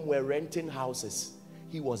some of them were renting houses.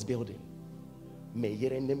 He was building. Me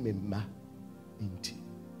yere ne me ma enti.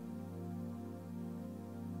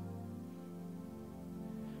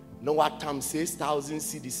 No what time 6,000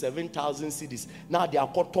 cedis, 7,000 cedis. Now they are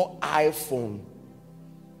called iPhone.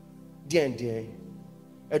 Dear.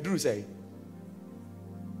 Drew say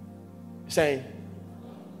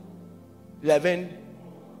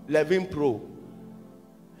 11 Pro.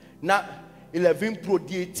 Now 11 Pro.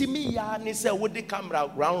 The Timmy Yarni say with the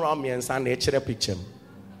camera round me and send a picture.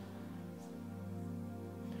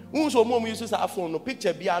 Unso mom used to have phone no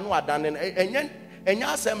picture be anu adan and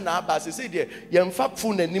yasem na bas say there yem fa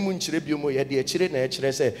phone anim nchire biomo ye de chire na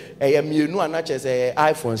chire say e mienu anache say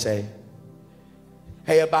iPhone say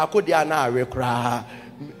hey ba ko dia na awe kra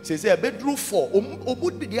say bedru 4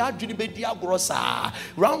 obudi dia adwini be dia agoro saa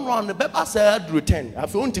round the beba say adru 10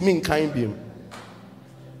 afi ontimi nkan biem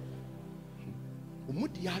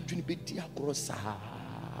omudi adwini be dia agoro saa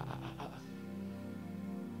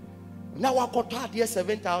na wakoto ade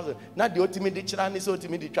 7,000 na de otimi de chira ni so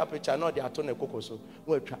otimi de twa picture na de ato na kokoso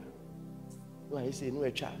no atwa no I say no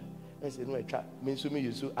atwa I say no atwa me so me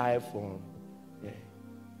use iPhone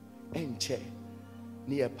enche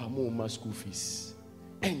ni e pamo ma school fees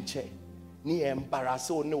enche Ni embarrass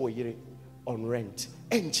o ne wo yere on rent.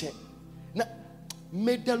 Enche. Na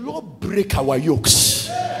may the Lord break our yokes.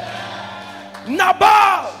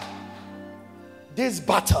 Nabal, this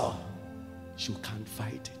battle, you can't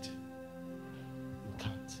fight it. You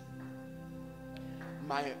can't.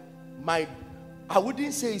 My I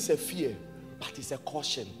wouldn't say it's a fear, but it's a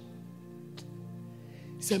caution.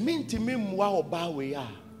 It's a mean to me mwa oba we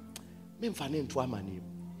are. Men fanen to amani.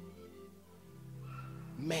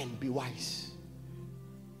 Men, be wise.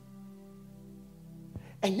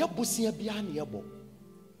 And your busia bia ni ebo.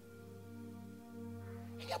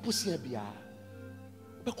 Your busia bia.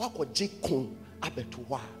 Be kwa ko jekun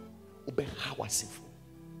abetuwa. Ube hawasifu.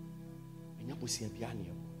 And your busia bia ni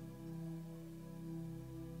ebo.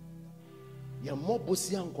 Ya mo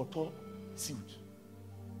busia nkoto suit.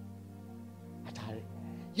 Atare.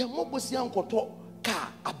 Ya mo busia nkoto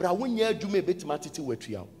ka abrawo nya adwuma betima tete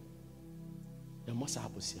watua. Ya mo sa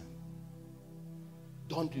busia.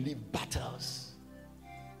 Don't leave battles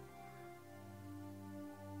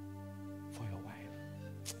for your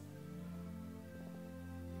wife.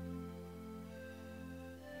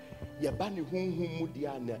 Ya bani hunhun mu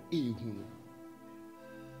dia na ehun.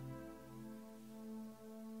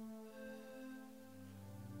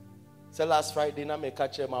 So last Friday, na me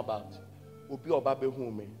catch him about. Obi oba be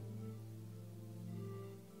hu me.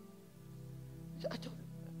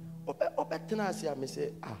 Oba tena ase me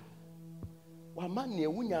say wa ma ne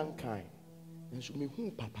ewunya nkan. Nso me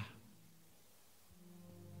hu papa.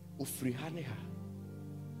 Ofri ha ne ha.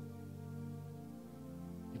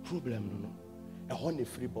 The problem no. E ho ne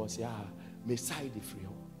free boss me side free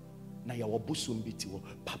ho. Na ya wo bosom biti wo.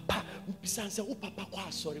 Papa, mpisan say wo papa kwa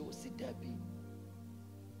asori wo si there be.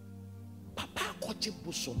 Papa koche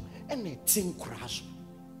bosom ene tin kraso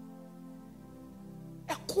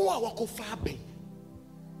eko a wakofa ben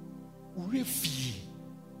urefi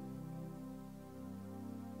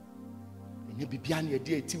enye bibia na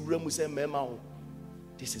ede eti wura mu se mema ho.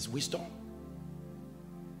 This is wisdom.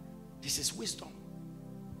 This is wisdom.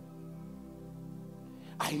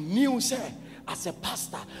 I knew, sir, as a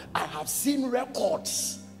pastor, I have seen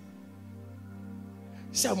records.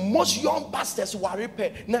 So most young pastors who are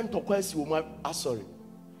repaired, sorry.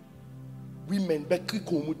 Women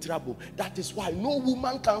trouble. That is why no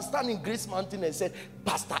woman can stand in Grace Mountain and say,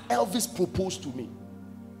 Pastor Elvis proposed to me.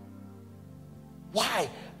 Why?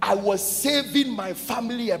 I was saving my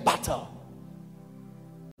family a battle.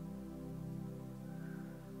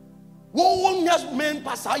 Who just men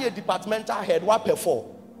pastor a departmental head what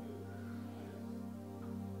before?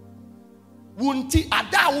 Wunti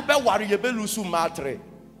ada ube wari yebe lusu matre.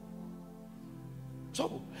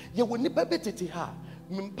 So ye woni bebe tete ha.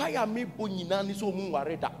 Mpaya me bo nyina ni so mu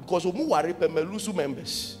ware da because omu ware pe me lusu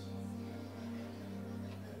members.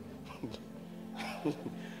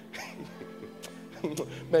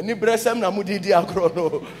 Many bresem na mu didi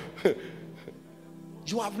akrono.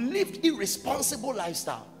 You have lived irresponsible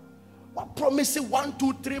lifestyle. What promising 1,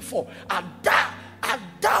 2, 3, 4. Ada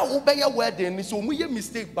obey wedding so mu ye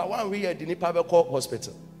mistake but one way the nipa be call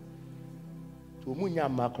hospital. To mu nya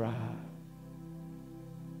makra.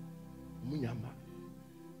 Mu nya ma.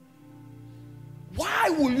 Why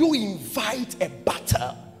will you invite a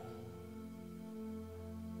battle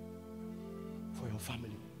for your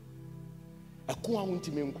family?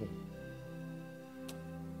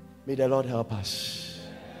 May the Lord help us.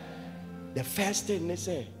 The first thing they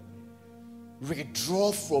say,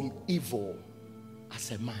 withdraw from evil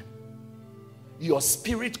as a man. Your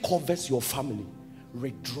spirit covers your family.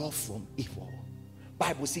 Withdraw from evil.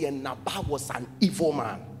 Bible says, and Nabal was an evil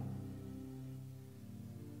man.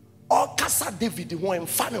 All Casa David who en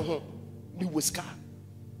fan home, me was scar.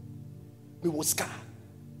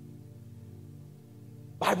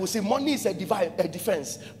 Bible says money is a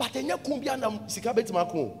defense, but there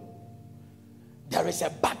is a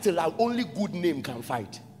battle that only good name can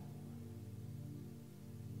fight.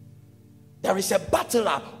 There is a battle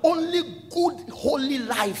that only good holy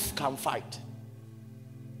life can fight.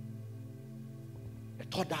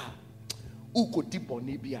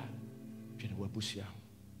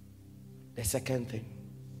 The second thing,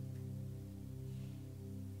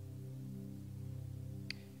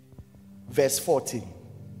 verse 14.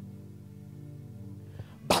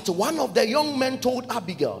 But one of the young men told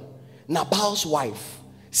Abigail, Nabal's wife,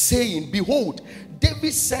 saying, behold,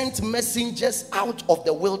 David sent messengers out of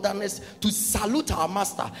the wilderness to salute our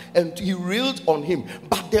master, and he railed on him.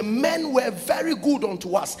 But the men were very good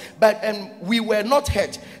unto us, and we were not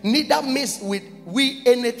hurt, neither missed we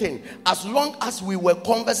anything, as long as we were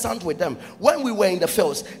conversant with them. When we were in the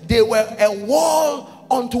fields, they were a wall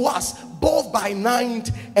unto us, both by night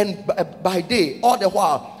and by day, all the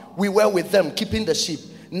while. we were with them keeping the sheep.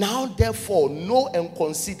 Now therefore know and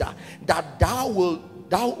consider that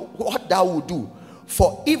what thou will do.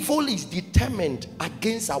 For evil is determined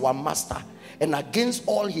against our master and against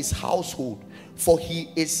all his household. For he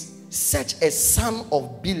is such a son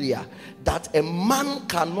of Belial that a man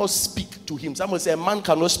cannot speak to him. Someone say a man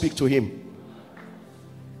cannot speak to him.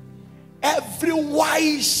 Every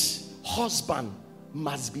wise husband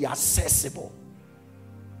must be accessible.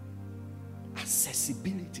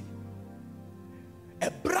 Accessibility. A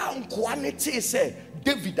brown quantity say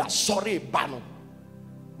David a sorry bano.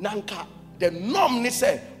 Nanka the norm ni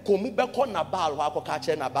say komu beko Nabal wa ko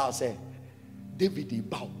kache Nabal say David is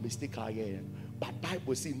bow mistake again. But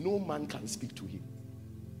Bible says no man can speak to him.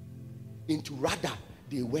 Into rather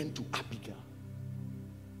they went to Abigail.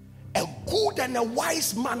 A good and a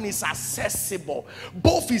wise man is accessible.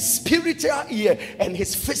 Both his spiritual ear and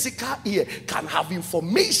his physical ear can have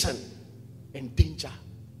information and danger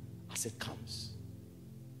as it comes.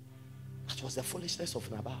 That was the foolishness of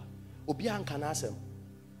Nabal. Obian can ask him.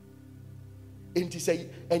 And he say,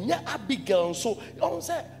 and yeah, Abigail, so you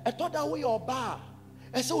say, I thought that way or bar.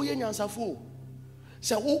 I said, oh, yeah, Yansafo.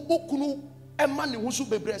 Say, oh, kunu, a man who should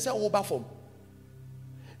be breast, say, oh, bafom.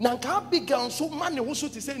 Nanka Abigail, so man who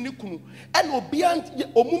should say, Nikunu, and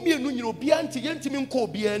Obian, Omumi, and Obian, Yentimin ko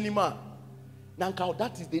be anima. Nanka,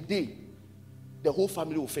 that is the day the whole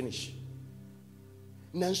family will finish.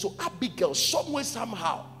 Nan so Abigail, somewhere,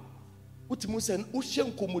 somehow, Utimusen,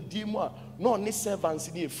 Ushen Komodima, no, any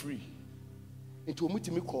servants near free. Into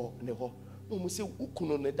Mutimi call Neho. No, Muse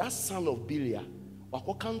Ukuno, that son of Belial,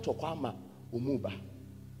 Wako Kanto Kwama, Umuba.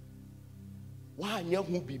 Why, young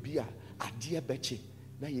Bibia, a dear Betchy,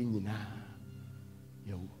 na yenina.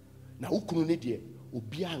 Yo, na Ukuno Nidia,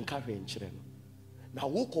 Ubia and Carrion Children. Now,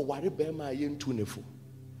 Woko Wari Bema yen tunefu.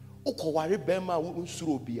 Oko Wari Bema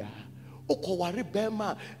Unsurubia. Oko Wari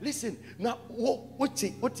Bema. Listen, now, what the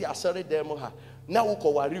Asari Demoha. Now,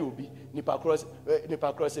 Woko Wari Ubi. Nipa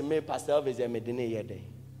cross me Pastor Elvis Medine yede.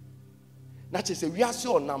 Na che se wiase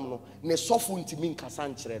onam no ne sofo ntimi nkasa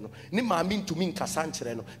nkyere no ne maami ntumi nkasa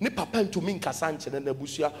nkyere no ne papa ntumi nkasa nkyere na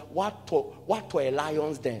busua wato a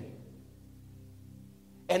lion's den.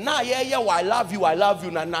 And now yeah I love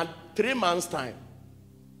you na 3 months time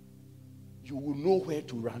you will know where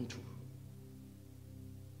to run to.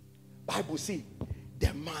 Bible say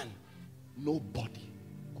the man nobody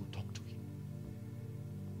could talk to him.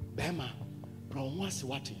 Bema, bro, what's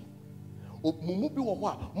what? Mumubi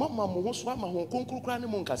wa mama mo so ama ho konkrokra ne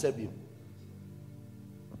mo nkasa bi.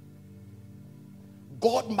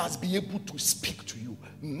 God must be able to speak to you.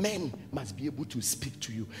 Men must be able to speak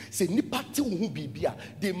to you. Say nipa te wo bibia,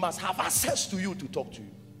 they must have access to you to talk to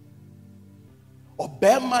you.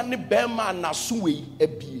 Obema ne bema na suwe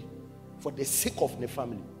ebie for the sake of the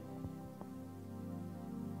family.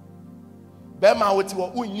 Bema what you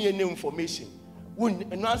unni any information.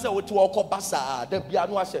 And answer what you call basa, the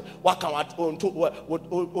piano, I said, what can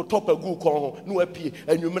what top a good con, no appear,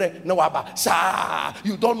 and you may no abba. Sa,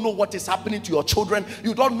 you don't know what is happening to your children,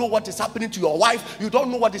 you don't know what is happening to your wife, you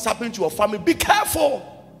don't know what is happening to your family. Be careful.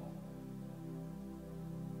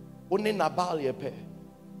 Only Nabal ye pay.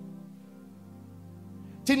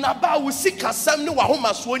 Nabal will seek a son no home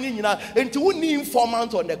as one and to need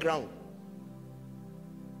informant on the ground.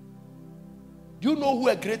 Do you know who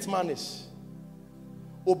a great man is?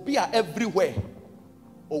 Obia everywhere.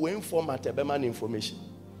 Or we inform at a man information.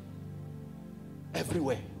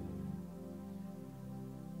 Everywhere.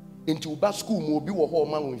 Into Uba school, mobi wa whole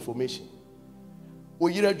man information.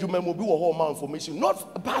 Or yere jume mobi wa whole man information.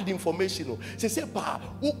 Not bad information. Say ba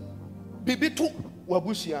bibi to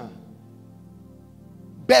wabusia.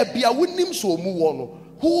 Baby, I wouldn't name so mu.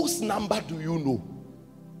 Whose number do you know?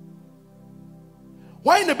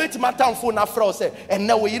 Why in a bit my town phone after say and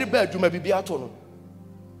now we rebel jume bibi atono.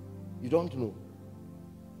 You don't know.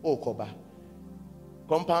 Oh, Koba.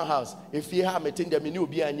 Compound house. If you have a thing that you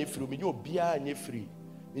be any free, you be any free.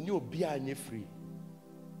 You be any free.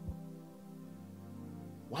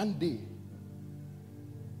 One day,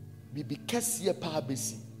 be because ye pa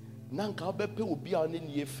besi. Nanka obepe obi a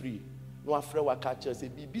any free. No afre wa catch say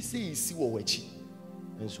BBC isi wo wachi.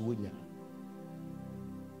 And so wonya.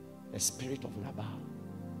 The spirit of Nabal.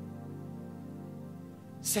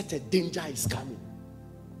 Set a danger is coming.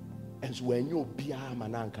 And so when you be a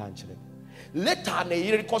man and country, later na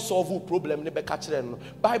yere ko solve problem ne be ka kire no.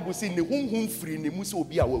 Bible say ne hunhun free ne mu se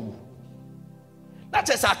obi a wawu. That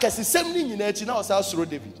is akesi sem ni nyina echi na o sa soro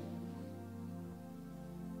David.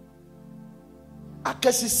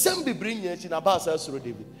 Akesi sem be bring nyina echi na ba sa soro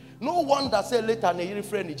David. No wonder say later na yere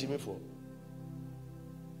friend Jimmy for.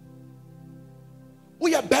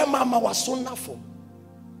 We are be mama was so nafo.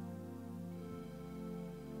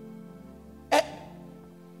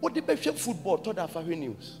 the best football to the Afari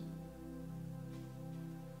news.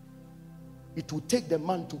 It will take the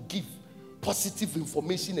man to give positive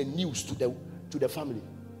information and news to the family.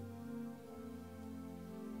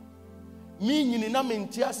 Me in na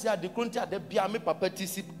mentia sia de krontia de bia me papa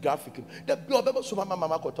tisi graphic. The bia obeba so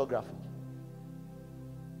mama photography.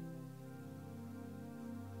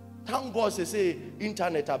 Thank God say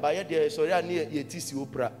internet abaye there sorry ani ye tisi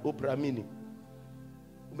opera mini.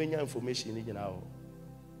 Ubenya information ni na.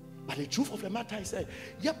 But the truth of the matter is that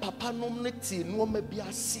your papa nominate no me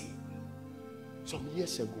bia see. Some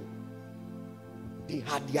years ago, they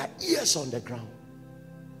had their ears on the ground.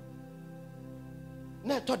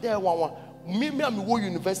 Now, today, me go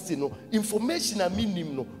university no information I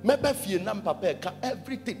mean no. Maybe fear nam papa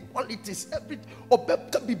everything, politics, everything. Or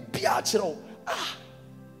can be biachero.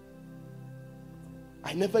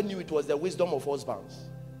 I never knew it was the wisdom of husbands.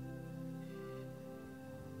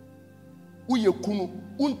 Uye kunu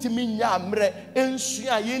untimi nya mre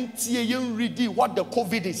ensua yentie yen ready what the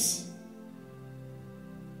COVID is.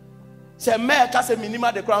 Say me ka say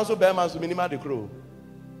minima the crown so be man so minima the crow.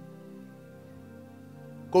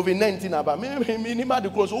 COVID-19 aba minima the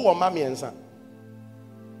crow so wo ma me ensa.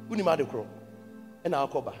 Unima the crow. And I'll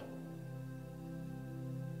cover.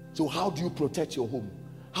 So how do you protect your home?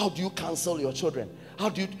 How do you counsel your children? How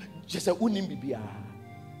do you just say unim bibia?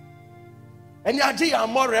 And yaji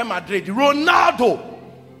amore Real Madrid Ronaldo.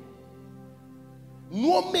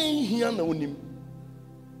 No man here na unim.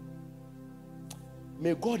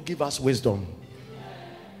 May God give us wisdom.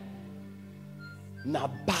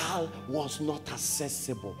 Nabal was not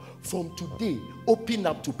accessible. From today, open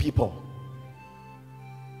up to people.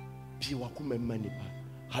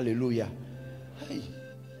 Hallelujah. Hey.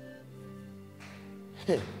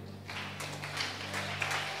 Hey.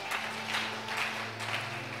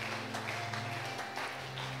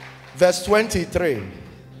 Verse 23.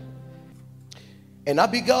 And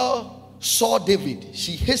Abigail saw David.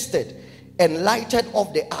 She hasted and lighted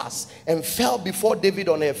off the ass and fell before David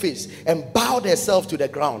on her face and bowed herself to the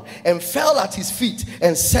ground and fell at his feet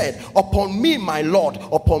and said, upon me, my Lord,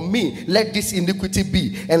 upon me, let this iniquity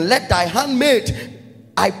be, and let thy handmaid,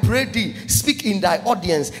 I pray thee, speak in thy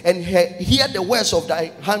audience and hear the words of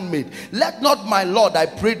thy handmaid. Let not my Lord, I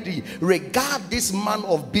pray thee, regard this man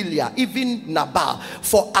of Belial, even Nabal,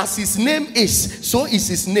 for as his name is, so is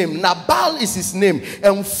his name. Nabal is his name,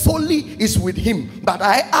 and folly is with him. But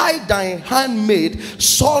I thy handmaid,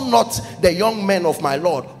 saw not the young men of my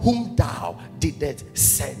Lord, whom thou didst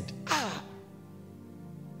send.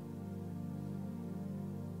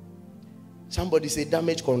 Somebody say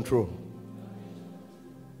damage control.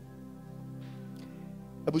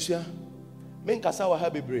 Abusia, men kasa wa ha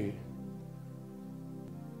bebre.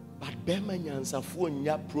 But bema nyansafo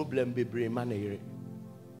nya problem bebre ma na yire.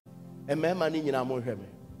 E mema ni nyina mo hwe me.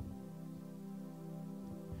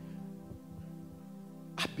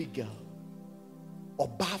 Abigail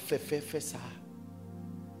oba fefefe sa.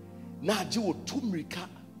 Na age wo tumrika.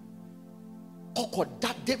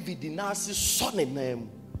 Kokoda David na ase so ne nam.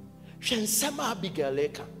 Hwe nsema Abigail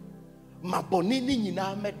eka. Maboni ni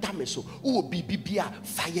nyina medame so wo bibibia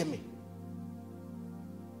faye me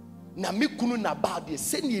na mekunu na ba de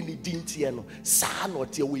senie ni dintie no saa no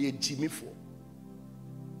te wo ye jimifo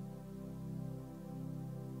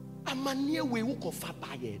amanie we wo kofa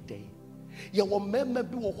ba ye dey ye wo mema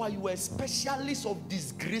bi wo you are a specialist of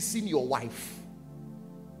disgracing your wife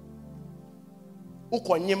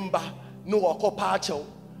ukonyimba no wakopa achew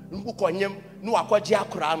ukonyem no akwaje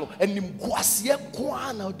akora no anim guase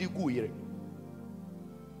kwa na de guire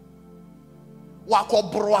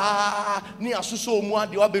wakobroa ni asuso mu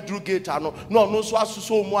ade obedru gate ano no no so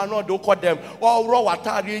asuso mu ano de ukodem oro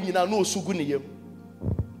watare nyina no osugu ne yem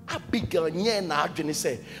Abigail nye na adwene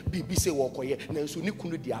se bibi se wokoye na nso ni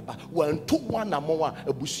kunu di aba wanto wana mo a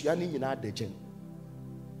abusua ni nyina adagyen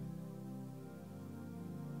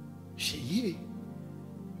sheye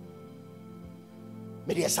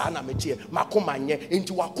media sana metie makoma nye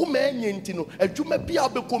enti wakoma enye enti no adwuma bia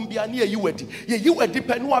obekombia ne yiwadi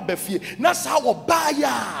pe no abafie na sa wo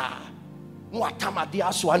baya no atamade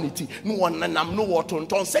aso aneti no wonanam no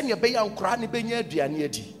wotonton se ne be ya nkura ne benya aduane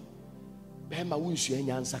adi be ma wonsu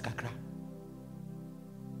anyansa kakra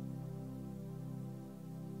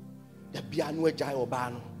da bia no agya oba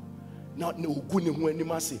no na ogu ne ho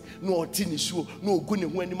anim ase na oti ne suo na ogu ne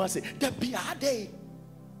ho anim ase da bia ade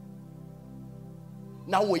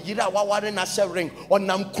na wo yira waware na shering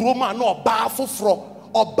onam kroma na oba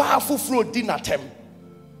foforo di natem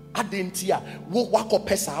adentia wo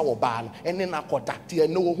wakopesa wo ba no ene na kodakte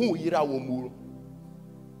na wo hu yira wo mu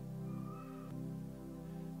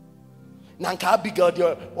Nanka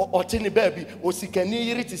Abigail or Tiny baby or Sikani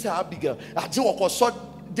it is Abigail. I do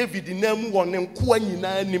what David in them one and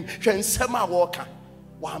Kuanina him Sema Walker.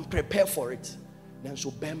 One prepare for it. Then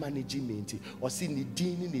so Berman Jimmy or see the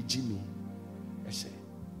Dean in the Jimmy. I say.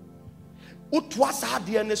 Utwas had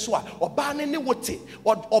the Neswa or Banning Wote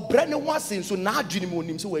or Brennan was in so now Jimmy on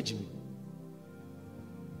him so Jimmy.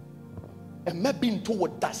 And maybe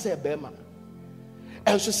toward that say Berman.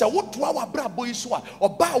 And so say what to our brabo is or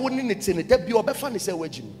bar winning it in a debut or Befani say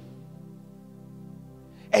Jimmy.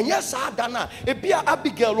 And yes, Adana, a beer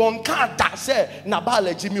Abigail on can't say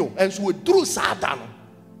Nabal Jimmy, and so we drew Sadana.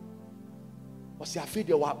 Was your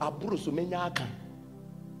figure wa Abruso Menyaka?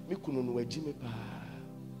 Mikuno Jimmy Pa.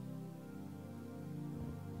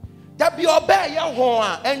 That be your bear, young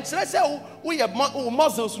hoa, and say we have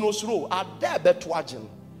muzzles no slow. I dare bet watching.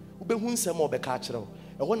 Ube won some more becatcher.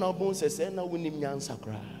 And when our bones says, now we name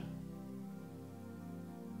Yansakra.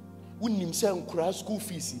 We name some crash school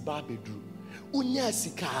fees, Barbie Drew.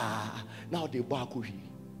 Unyasika now the bakuhi.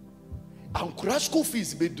 And crash school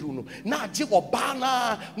fees bedroom. Now Jibo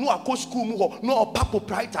Bana, no a co school, no papo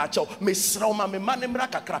pride acho, Miss Roma, me man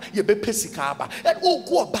mrakakra, ye be pesicaba, and oh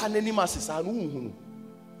go ban any masses and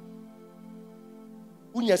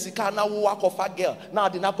Unyasika now walk off a girl, now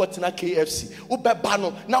the Napotina KFC,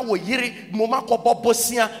 Ubebano, now we yiri, Momako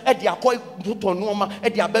Bobosia, Edia Koi Butonoma,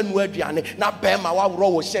 Edia Benwediane, now Bema, wa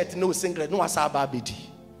row shirt, no singlet, no asaba bidi.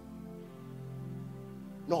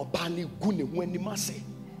 No bani guni when the masse.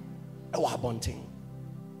 Ewa bunting.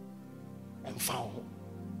 And found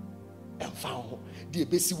the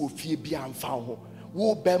besi will fear be and found.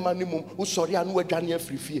 Wo bemanimum, who sorry, and we Daniel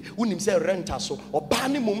free fear. Unim say rentaso or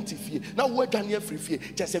banimum to fear. Now we Daniel free fear.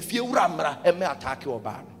 Just a few ramra and may attack your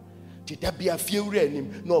ban. Did there be a few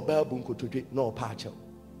renim, no babunko today, no patcho.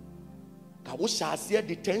 I was say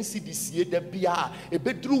the 10 this year, there be a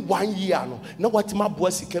bit through 1 year. No, what my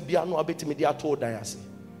boss can be no bit media told Dias.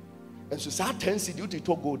 And so that 10 duty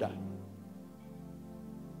to go there.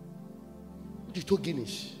 What to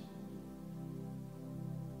Guinness?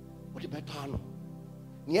 What about Tano?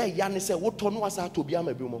 Near Yanni said, what ton was that to be a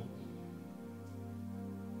mabumo?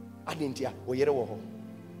 Adintia, or Yerewo.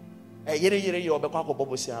 A yere or Bacco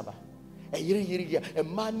Bobosiaba. A yere, a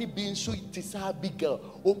money being sweet is a big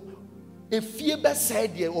girl. Oh, a fear best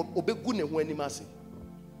said, or Begune when he must.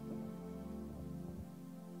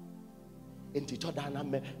 And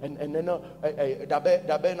then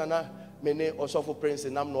Dabe Nana many also for Prince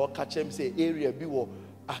and I'm not catch him say area biwo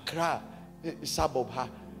Accra suburb ha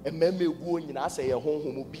and meme go in I say a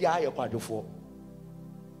home bia your quadrofo.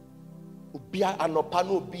 Ubia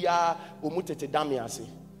anopano bia umutete damiasi.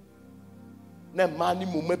 Ne mani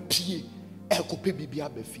mume pie ekope bibia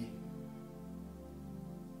befi.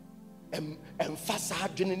 And fast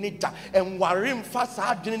adwene ne da and worry fast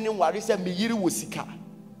adwene ne worry say me yiri wosika.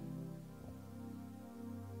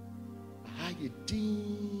 You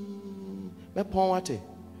ding me pon wate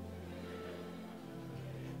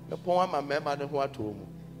me pon ma mema ne ho ato mu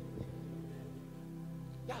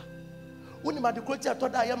ya woni ma de krotia to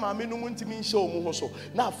da ya ma me no ntimi nhye omu ho so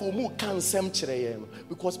na afo mu kan nsem kire ye no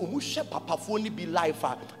because omu hwe papafo ni bi life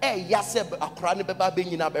ya se akora ne beba be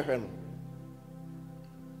nyina behwe no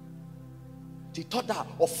ti to da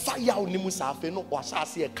o fire oni mu sa afi no o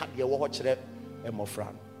asase e ka de wo ho kire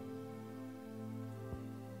emofra no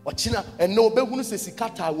Ochina and no behunu se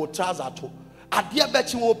sikata wo trouser to ade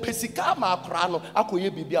bechi wo pesika ma akora no akoye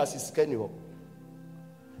bibia sisika ni ho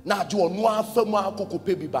na ade onu afamu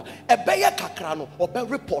akokope biba ebeye kakra no obe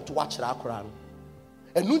report wa kire akora no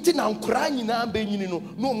enu nti na nkora nyina be nyini no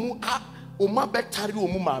no mu a oma betare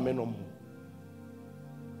omu maame no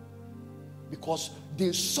because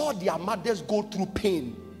they saw their mothers go through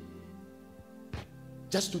pain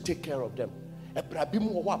just to take care of them. A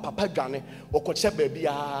brabimu wa papa dwane okoche baby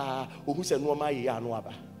ohu se no ma ye anu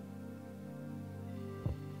aba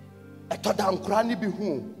etoda nkura ni bi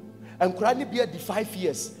hu nkura ni bi di 5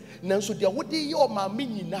 years nanso de wode ye o ma me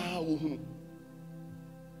nyina ohu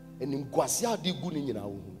enim kwase ade gu ni nyina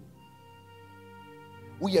ohu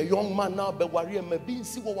we a young man now be worry ma bi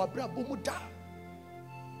nsi wo wabrabo mu da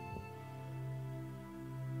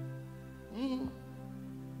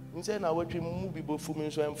nse na wotwe mu bi bofu mi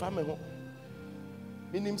nso emfa me ho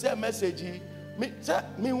minim say message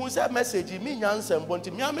me hu say message me nyansem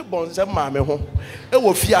bonti me ame bonsem ma me ho e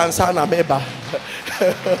wo fi ansa na me ba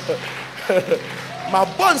ma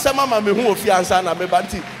bonsem ma me hu wo fi ansa na me ba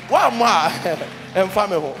nti wa mo a emfa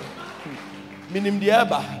me ho minim de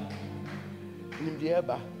eba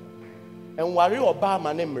enware oba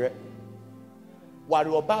ma ne mre ware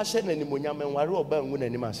oba hye na nimonyam enware oba ngu na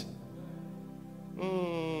nimase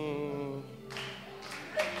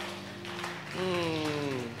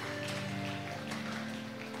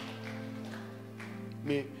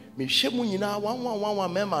Me shemu nyina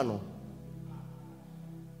one mema no.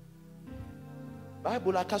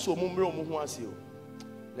 Bible akaso omumre omu ho ase o.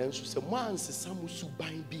 Nanso se mo ansesa mo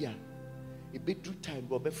suban bia e bedru time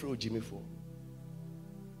bo be fro ojimifo.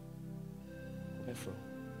 Obefro.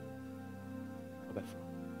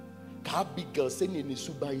 Ka Abigail se ni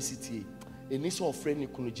suban city. Eni so ofre ni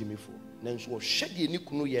kunu jimifo. Nanso o hwede ni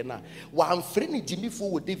kunu ye na wa amfre ni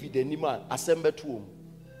jimifo wo David anima asembeto om.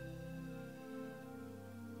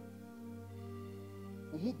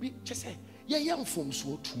 Omu bi chese ye yamfom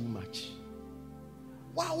so too much.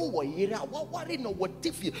 Wow, wa yera wa ware no what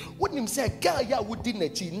if you wonim say girl ya wodi na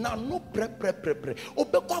chi na no pre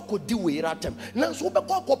obekọ akodi we yera tem na so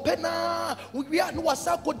obekọ akọpe na we ya no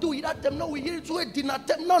wasa akodi we yera tem na we yeri so edi na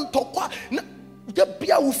tem na ntokwa na de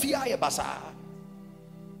bia wo fia ye basa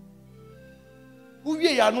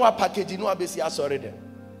we ya no package no abesi asori dem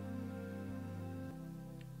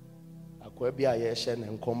akwa bia ye hye ne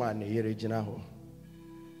nkoma na yere gina ho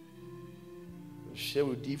she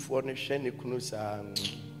would do for the shiny kunusa.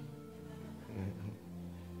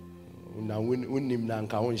 Now, when him now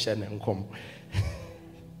can shine and come.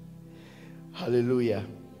 Hallelujah.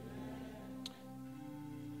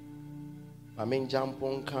 I mean, jump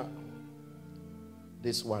on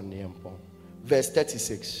this one near verse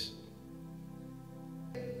 36.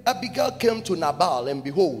 Abigail came to Nabal, and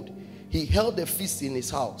behold, he held a feast in his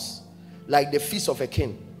house, like the feast of a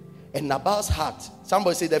king. And Nabal's heart,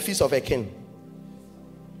 somebody say the feast of a king.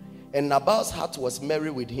 And Nabal's heart was merry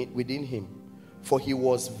within him, for he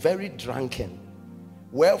was very drunken.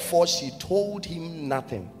 Wherefore she told him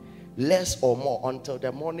nothing, less or more, until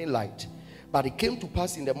the morning light. But it came to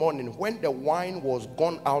pass in the morning, when the wine was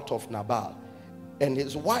gone out of Nabal, and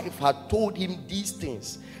his wife had told him these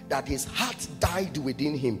things, that his heart died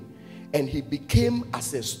within him, and he became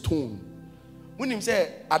as a stone. When him say,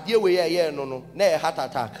 no, heart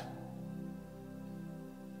attack.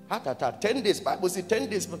 Heart attack. 10 days. Bible say 10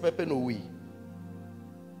 days. Pepe no way.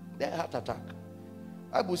 That heart attack.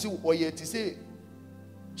 Bible say oye ti say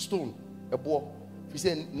stone. Ebo. He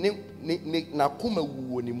say na kuma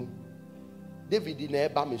wuwo ni mu. David na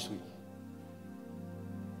eba mesui.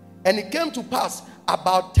 And it came to pass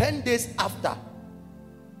about 10 days after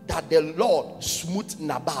that the Lord smote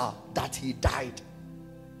Nabal, that he died.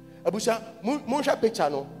 Abusha, mun sha picture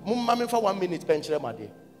no. Mun mame for 1 minute penchere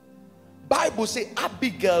made. Bible say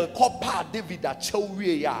Abigail called David a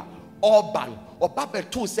chewie ya Orban or Papa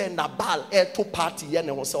to say Nabal to party ye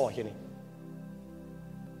ne ho se ohene.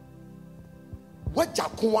 What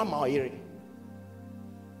jakunwa ma oyere.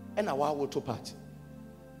 E na wa wo to party.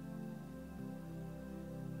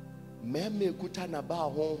 Meme kuta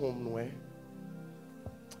Nabal honhom no e.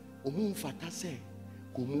 Omu mfata se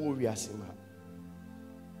ko mu owiase ma.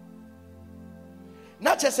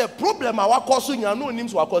 Na che se problem a wakoso nya no onim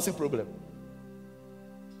so wakoso problem.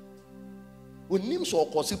 Onim so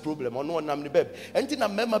wakoso problem ono onam ne beb. Enti na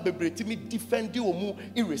mema bebreti mi defend omu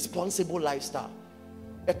irresponsible lifestyle.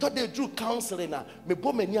 E to dey drew counseling na me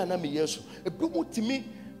bo mani ana me yesu. E bi mu timi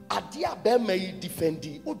ade a be ma yi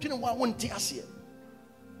defendi. Odwene wa wonte ase.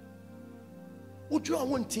 Odwene wa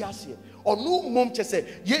wonte ase. Onu mom che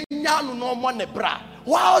se ye nya no no mo ne bra.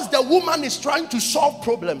 Whilst the woman is trying to solve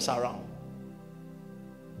problems around.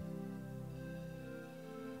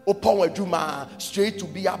 Upon Juma straight to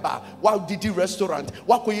Biaba. Wow, did the restaurant?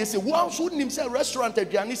 What could you say? Wow, shouldn't him say restaurant at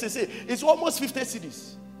Dianis say it's almost 50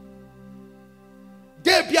 cities.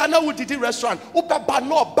 They Biana would the restaurant. Upa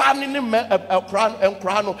bano banning him a crown and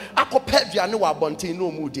crano. Akoped Diana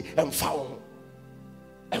Bontino Moody and found.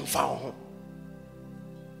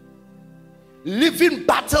 Living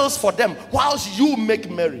battles for them whilst you make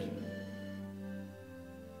merry.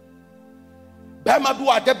 Bema do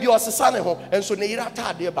adebi osesane ho enso ne yira ta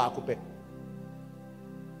ade ba ko pe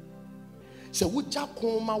se wuja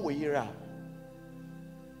koma we yira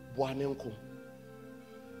boane nko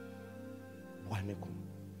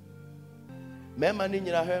mema ni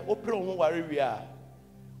nyina he opre ho ware wi a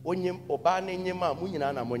onyem oba ne nyem a mu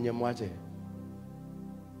nyina na monyem ate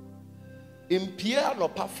impia no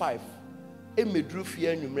pa 5 emedru fie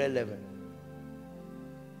anwumre 11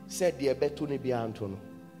 said de beto ne bia anto no.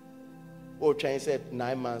 Oh, Chan said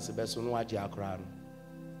 9 months, best no idea crown.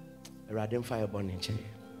 A radin fire burning chair.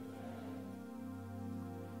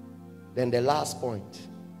 Then the last point,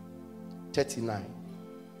 39.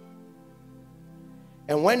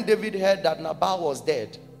 And when David heard that Nabal was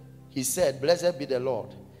dead, he said, "Blessed be the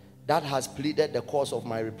Lord that has pleaded the cause of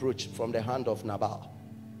my reproach from the hand of Nabal,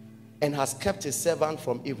 and has kept his servant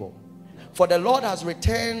from evil. For the Lord has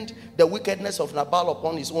returned the wickedness of Nabal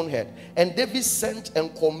upon his own head." And David sent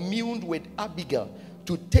and communed with Abigail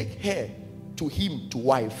to take her to him to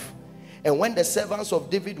wife. And when the servants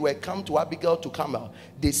of David were come to Abigail to Carmel,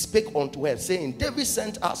 they spake unto her, saying, David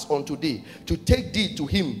sent us unto thee to take thee to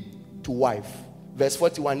him to wife. Verse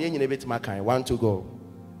 41. 1 to go.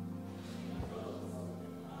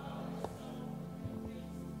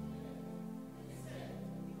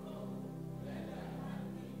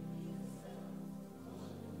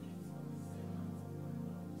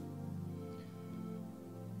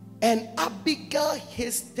 And Abigail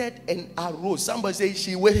hasted and arose. Somebody say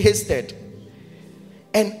she was hasted.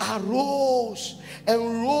 And arose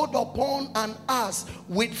and rode upon an ass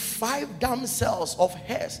with 5 damsels of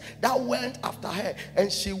hers that went after her.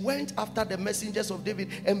 And she went after the messengers of David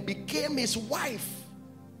and became his wife.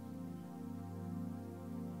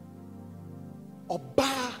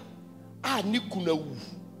 Oba anikunawu.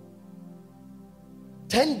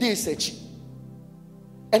 10 days echi.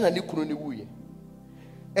 And anikunawu.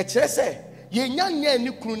 Ekyere sɛ yenya nya ni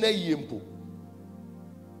kunu na yempo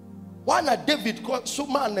wana David so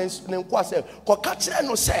man ne nkwa sɛ kɔka kyerɛ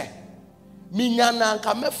no sɛ minya na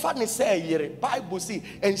nka mefa ne sɛ yere. Bible say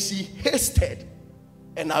and she hasted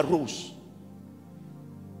and arose.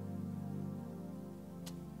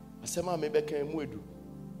 Asema me beka mu edu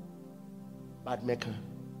bad meka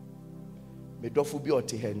me dɔfo bi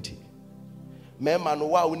ɔte henti me ma no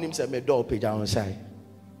wa wonim sɛ me dɔ pagya ho sai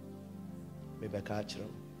me beka kyerɛ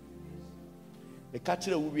the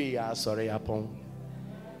catcher will be sorry upon.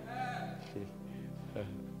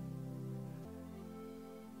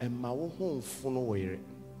 And my home funnel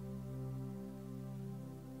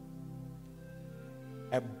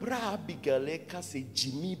a bra Abigail say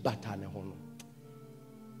Jimmy Batane hono.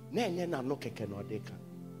 Nay, na no keke no deka.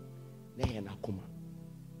 Nay, na kuma.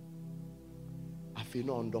 I feel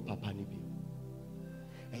no under papa ni bi.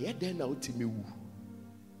 And yet then out to me woo.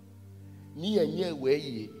 Ni and ye where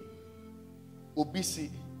ye. Obisi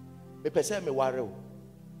me pese me ware.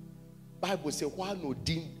 Bible say why no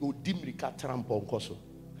dim rika tramp on koso.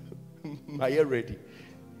 Are you ready?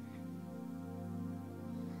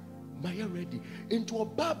 Are you ready? Into a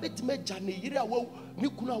babet me jane yira wo ni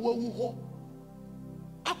kuna wo ho.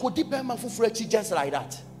 Akodi be ma fufrechi just like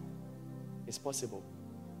that. It's possible.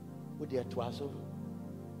 Wo dey twaso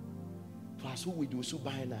we do so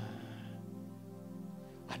by na.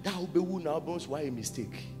 Ada obewu na obons why a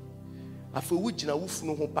mistake. Afa wo gina wo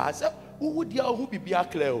funu ho pa se wo dia ho bibia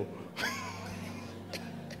clear o.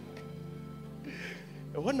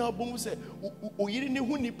 E wona obon se oyiri ni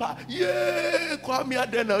hu nipa ye kwa me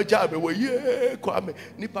ade na oja be wo ye kwa me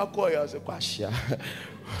nipa ko ya se kwa hia.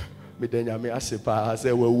 Me denya me asepa se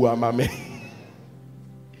wawu amame.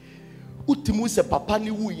 Utimu se papa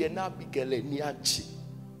ni wu ye na Abigail ni anchi.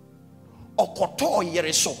 Okoto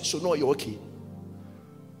yere so no ye okay.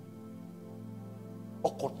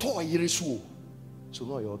 Okoto yere so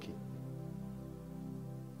no ye okay.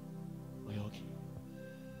 No ye okay.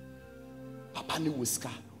 Papa ni wuska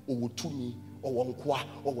owotumi owonkwa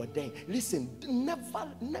owoden. Listen,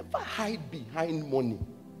 never hide behind money.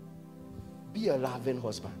 Be a loving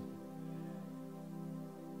husband.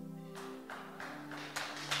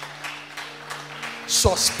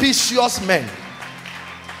 Suspicious men.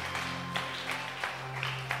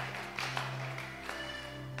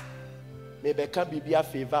 Maybe can be a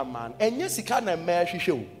favor man. And yes, he can a marry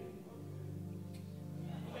show.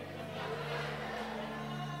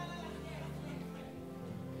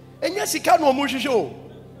 And yes, he can no more show.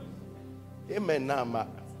 Amen. Nama.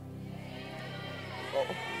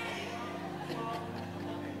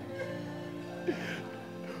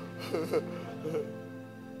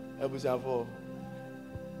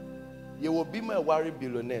 You will be my worry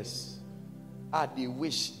billionaires. They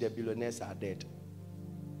wish the billionaires are dead,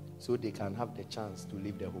 so they can have the chance to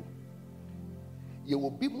leave the home. You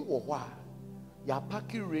will be more ya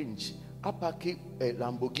paki range, a paki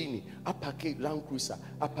Lamborghini, a paki Land Cruiser,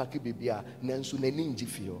 a paki Bibia, Nansu Neninji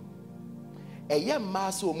fio. A young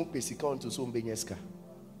maso mu pesika to some benyeska.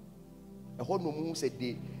 A whole no said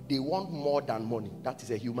they want more than money. That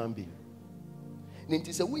is a human being.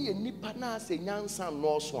 Ninti se we nipa na se nyansa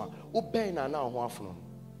no so a oben na ho afno.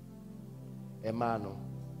 Emano.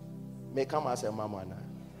 Me come as a mama na.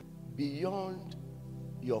 Beyond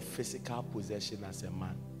your physical possession as a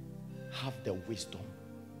man, have the wisdom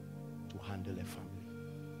to handle a family.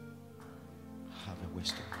 Have a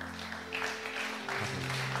wisdom.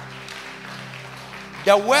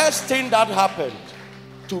 The worst thing that happened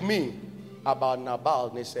to me about Nabal,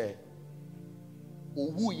 they say,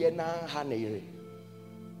 "Owu ye na hanere."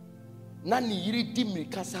 Nani yiri di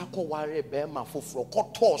mirikasa ko ware be ma foforo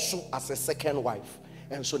koto so as a second wife,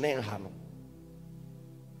 and so na ha no.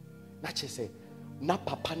 Na che say na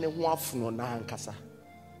papa ne ho afuno na ankasa.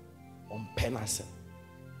 On penance.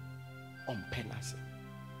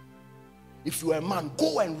 If you are a man,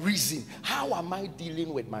 go and reason. How am I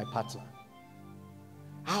dealing with my partner?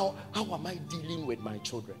 How am I dealing with my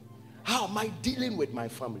children? How am I dealing with my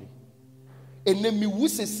family? Enemi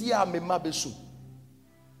wusesi a mema besu.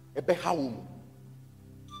 Ebe hawo.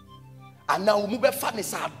 Ana wo mu be fa ne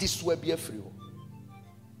sa adeso abi afiri ho.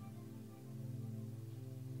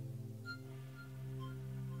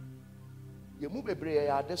 Ye mu bebre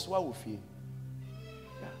ya adeso a wo fie.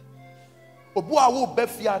 Obu a wo be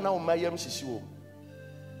fie na wo mayam sisi wo.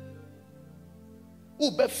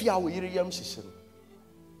 Wo be fie a wo yire yam sisi no.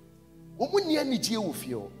 Wo mu ni anigye wo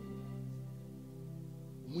fie ho.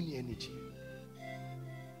 Wo mu ni anigye.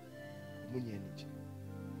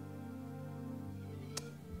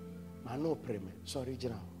 I know pray me. Sorry,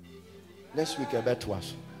 General. Next week I bet to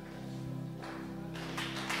us.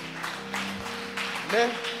 Me,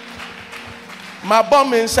 my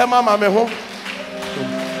bomb in Sama Mame home.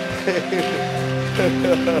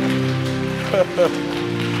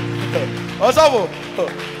 Osavo,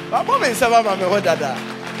 my bomb in Sama Mame home, Dada.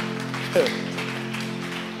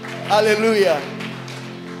 Hallelujah.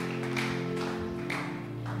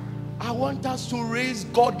 I want us to raise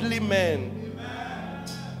godly men.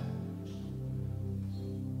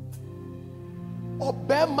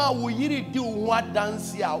 Obama will yiri do what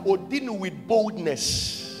dance here or deal with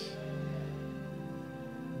boldness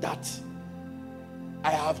that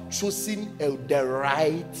I have chosen the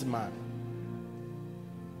right man.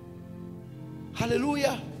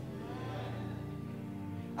 Hallelujah.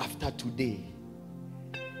 After today,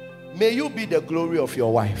 may you be the glory of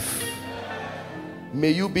your wife.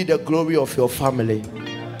 May you be the glory of your family.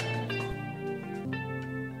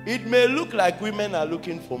 It may look like women are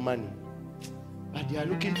looking for money, but they are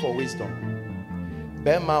looking for wisdom.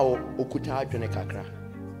 Bema okuta adwene kakra.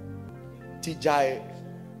 Tijai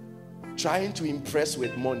trying to impress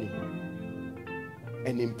with money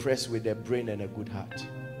and impress with a brain and a good heart.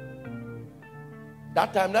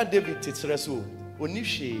 That time that David tisreso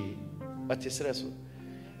onishi but tisreso.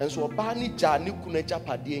 And so bani ja ni kuneja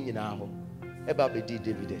padie nyina ho. Eba bedi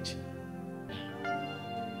David echi.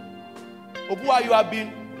 Obuwa you have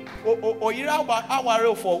been oyira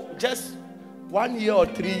aware for just 1 year or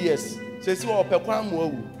 3 years. Says you opekwan mo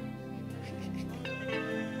awu.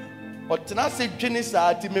 Otena se dwene sa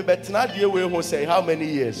ati me betena de we ho say how many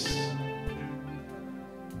years?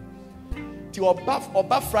 Ti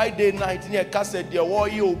oba Friday night near kase de wo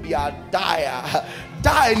ye obi a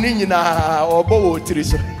die ni nyina obo wo tiri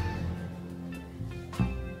so.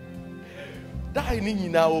 Die ni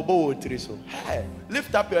nyina obo wo tiri so. Hey,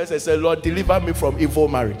 lift up your hands and say, Lord, deliver me from evil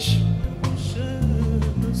marriage.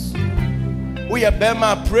 We are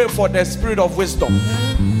Bema, pray for the spirit of wisdom.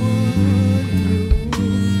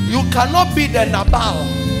 You cannot be the Nabal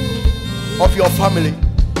of your family.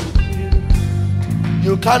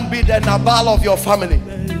 You can't be the Nabal of your family.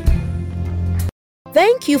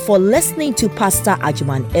 Thank you for listening to Pastor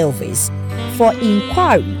Ajuman Elvis. For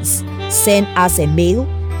inquiries, send us a mail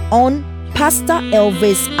on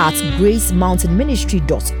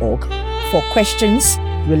pastorelvis@gracemountainministry.org. For questions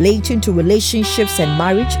relating to relationships and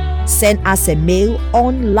marriage, send us a mail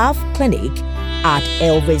on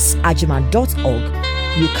loveclinic@elvisajuman.org.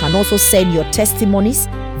 You can also send your testimonies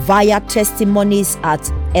via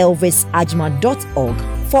testimonies@elvisajuman.org.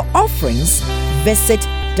 For offerings, visit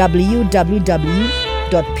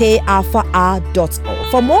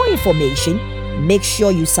www.payalpha.org. For more information, make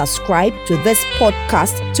sure you subscribe to this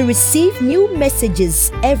podcast to receive new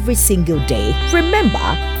messages every single day.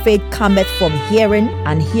 Remember, faith cometh from hearing,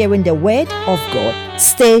 and hearing the word of God.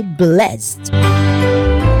 Stay blessed.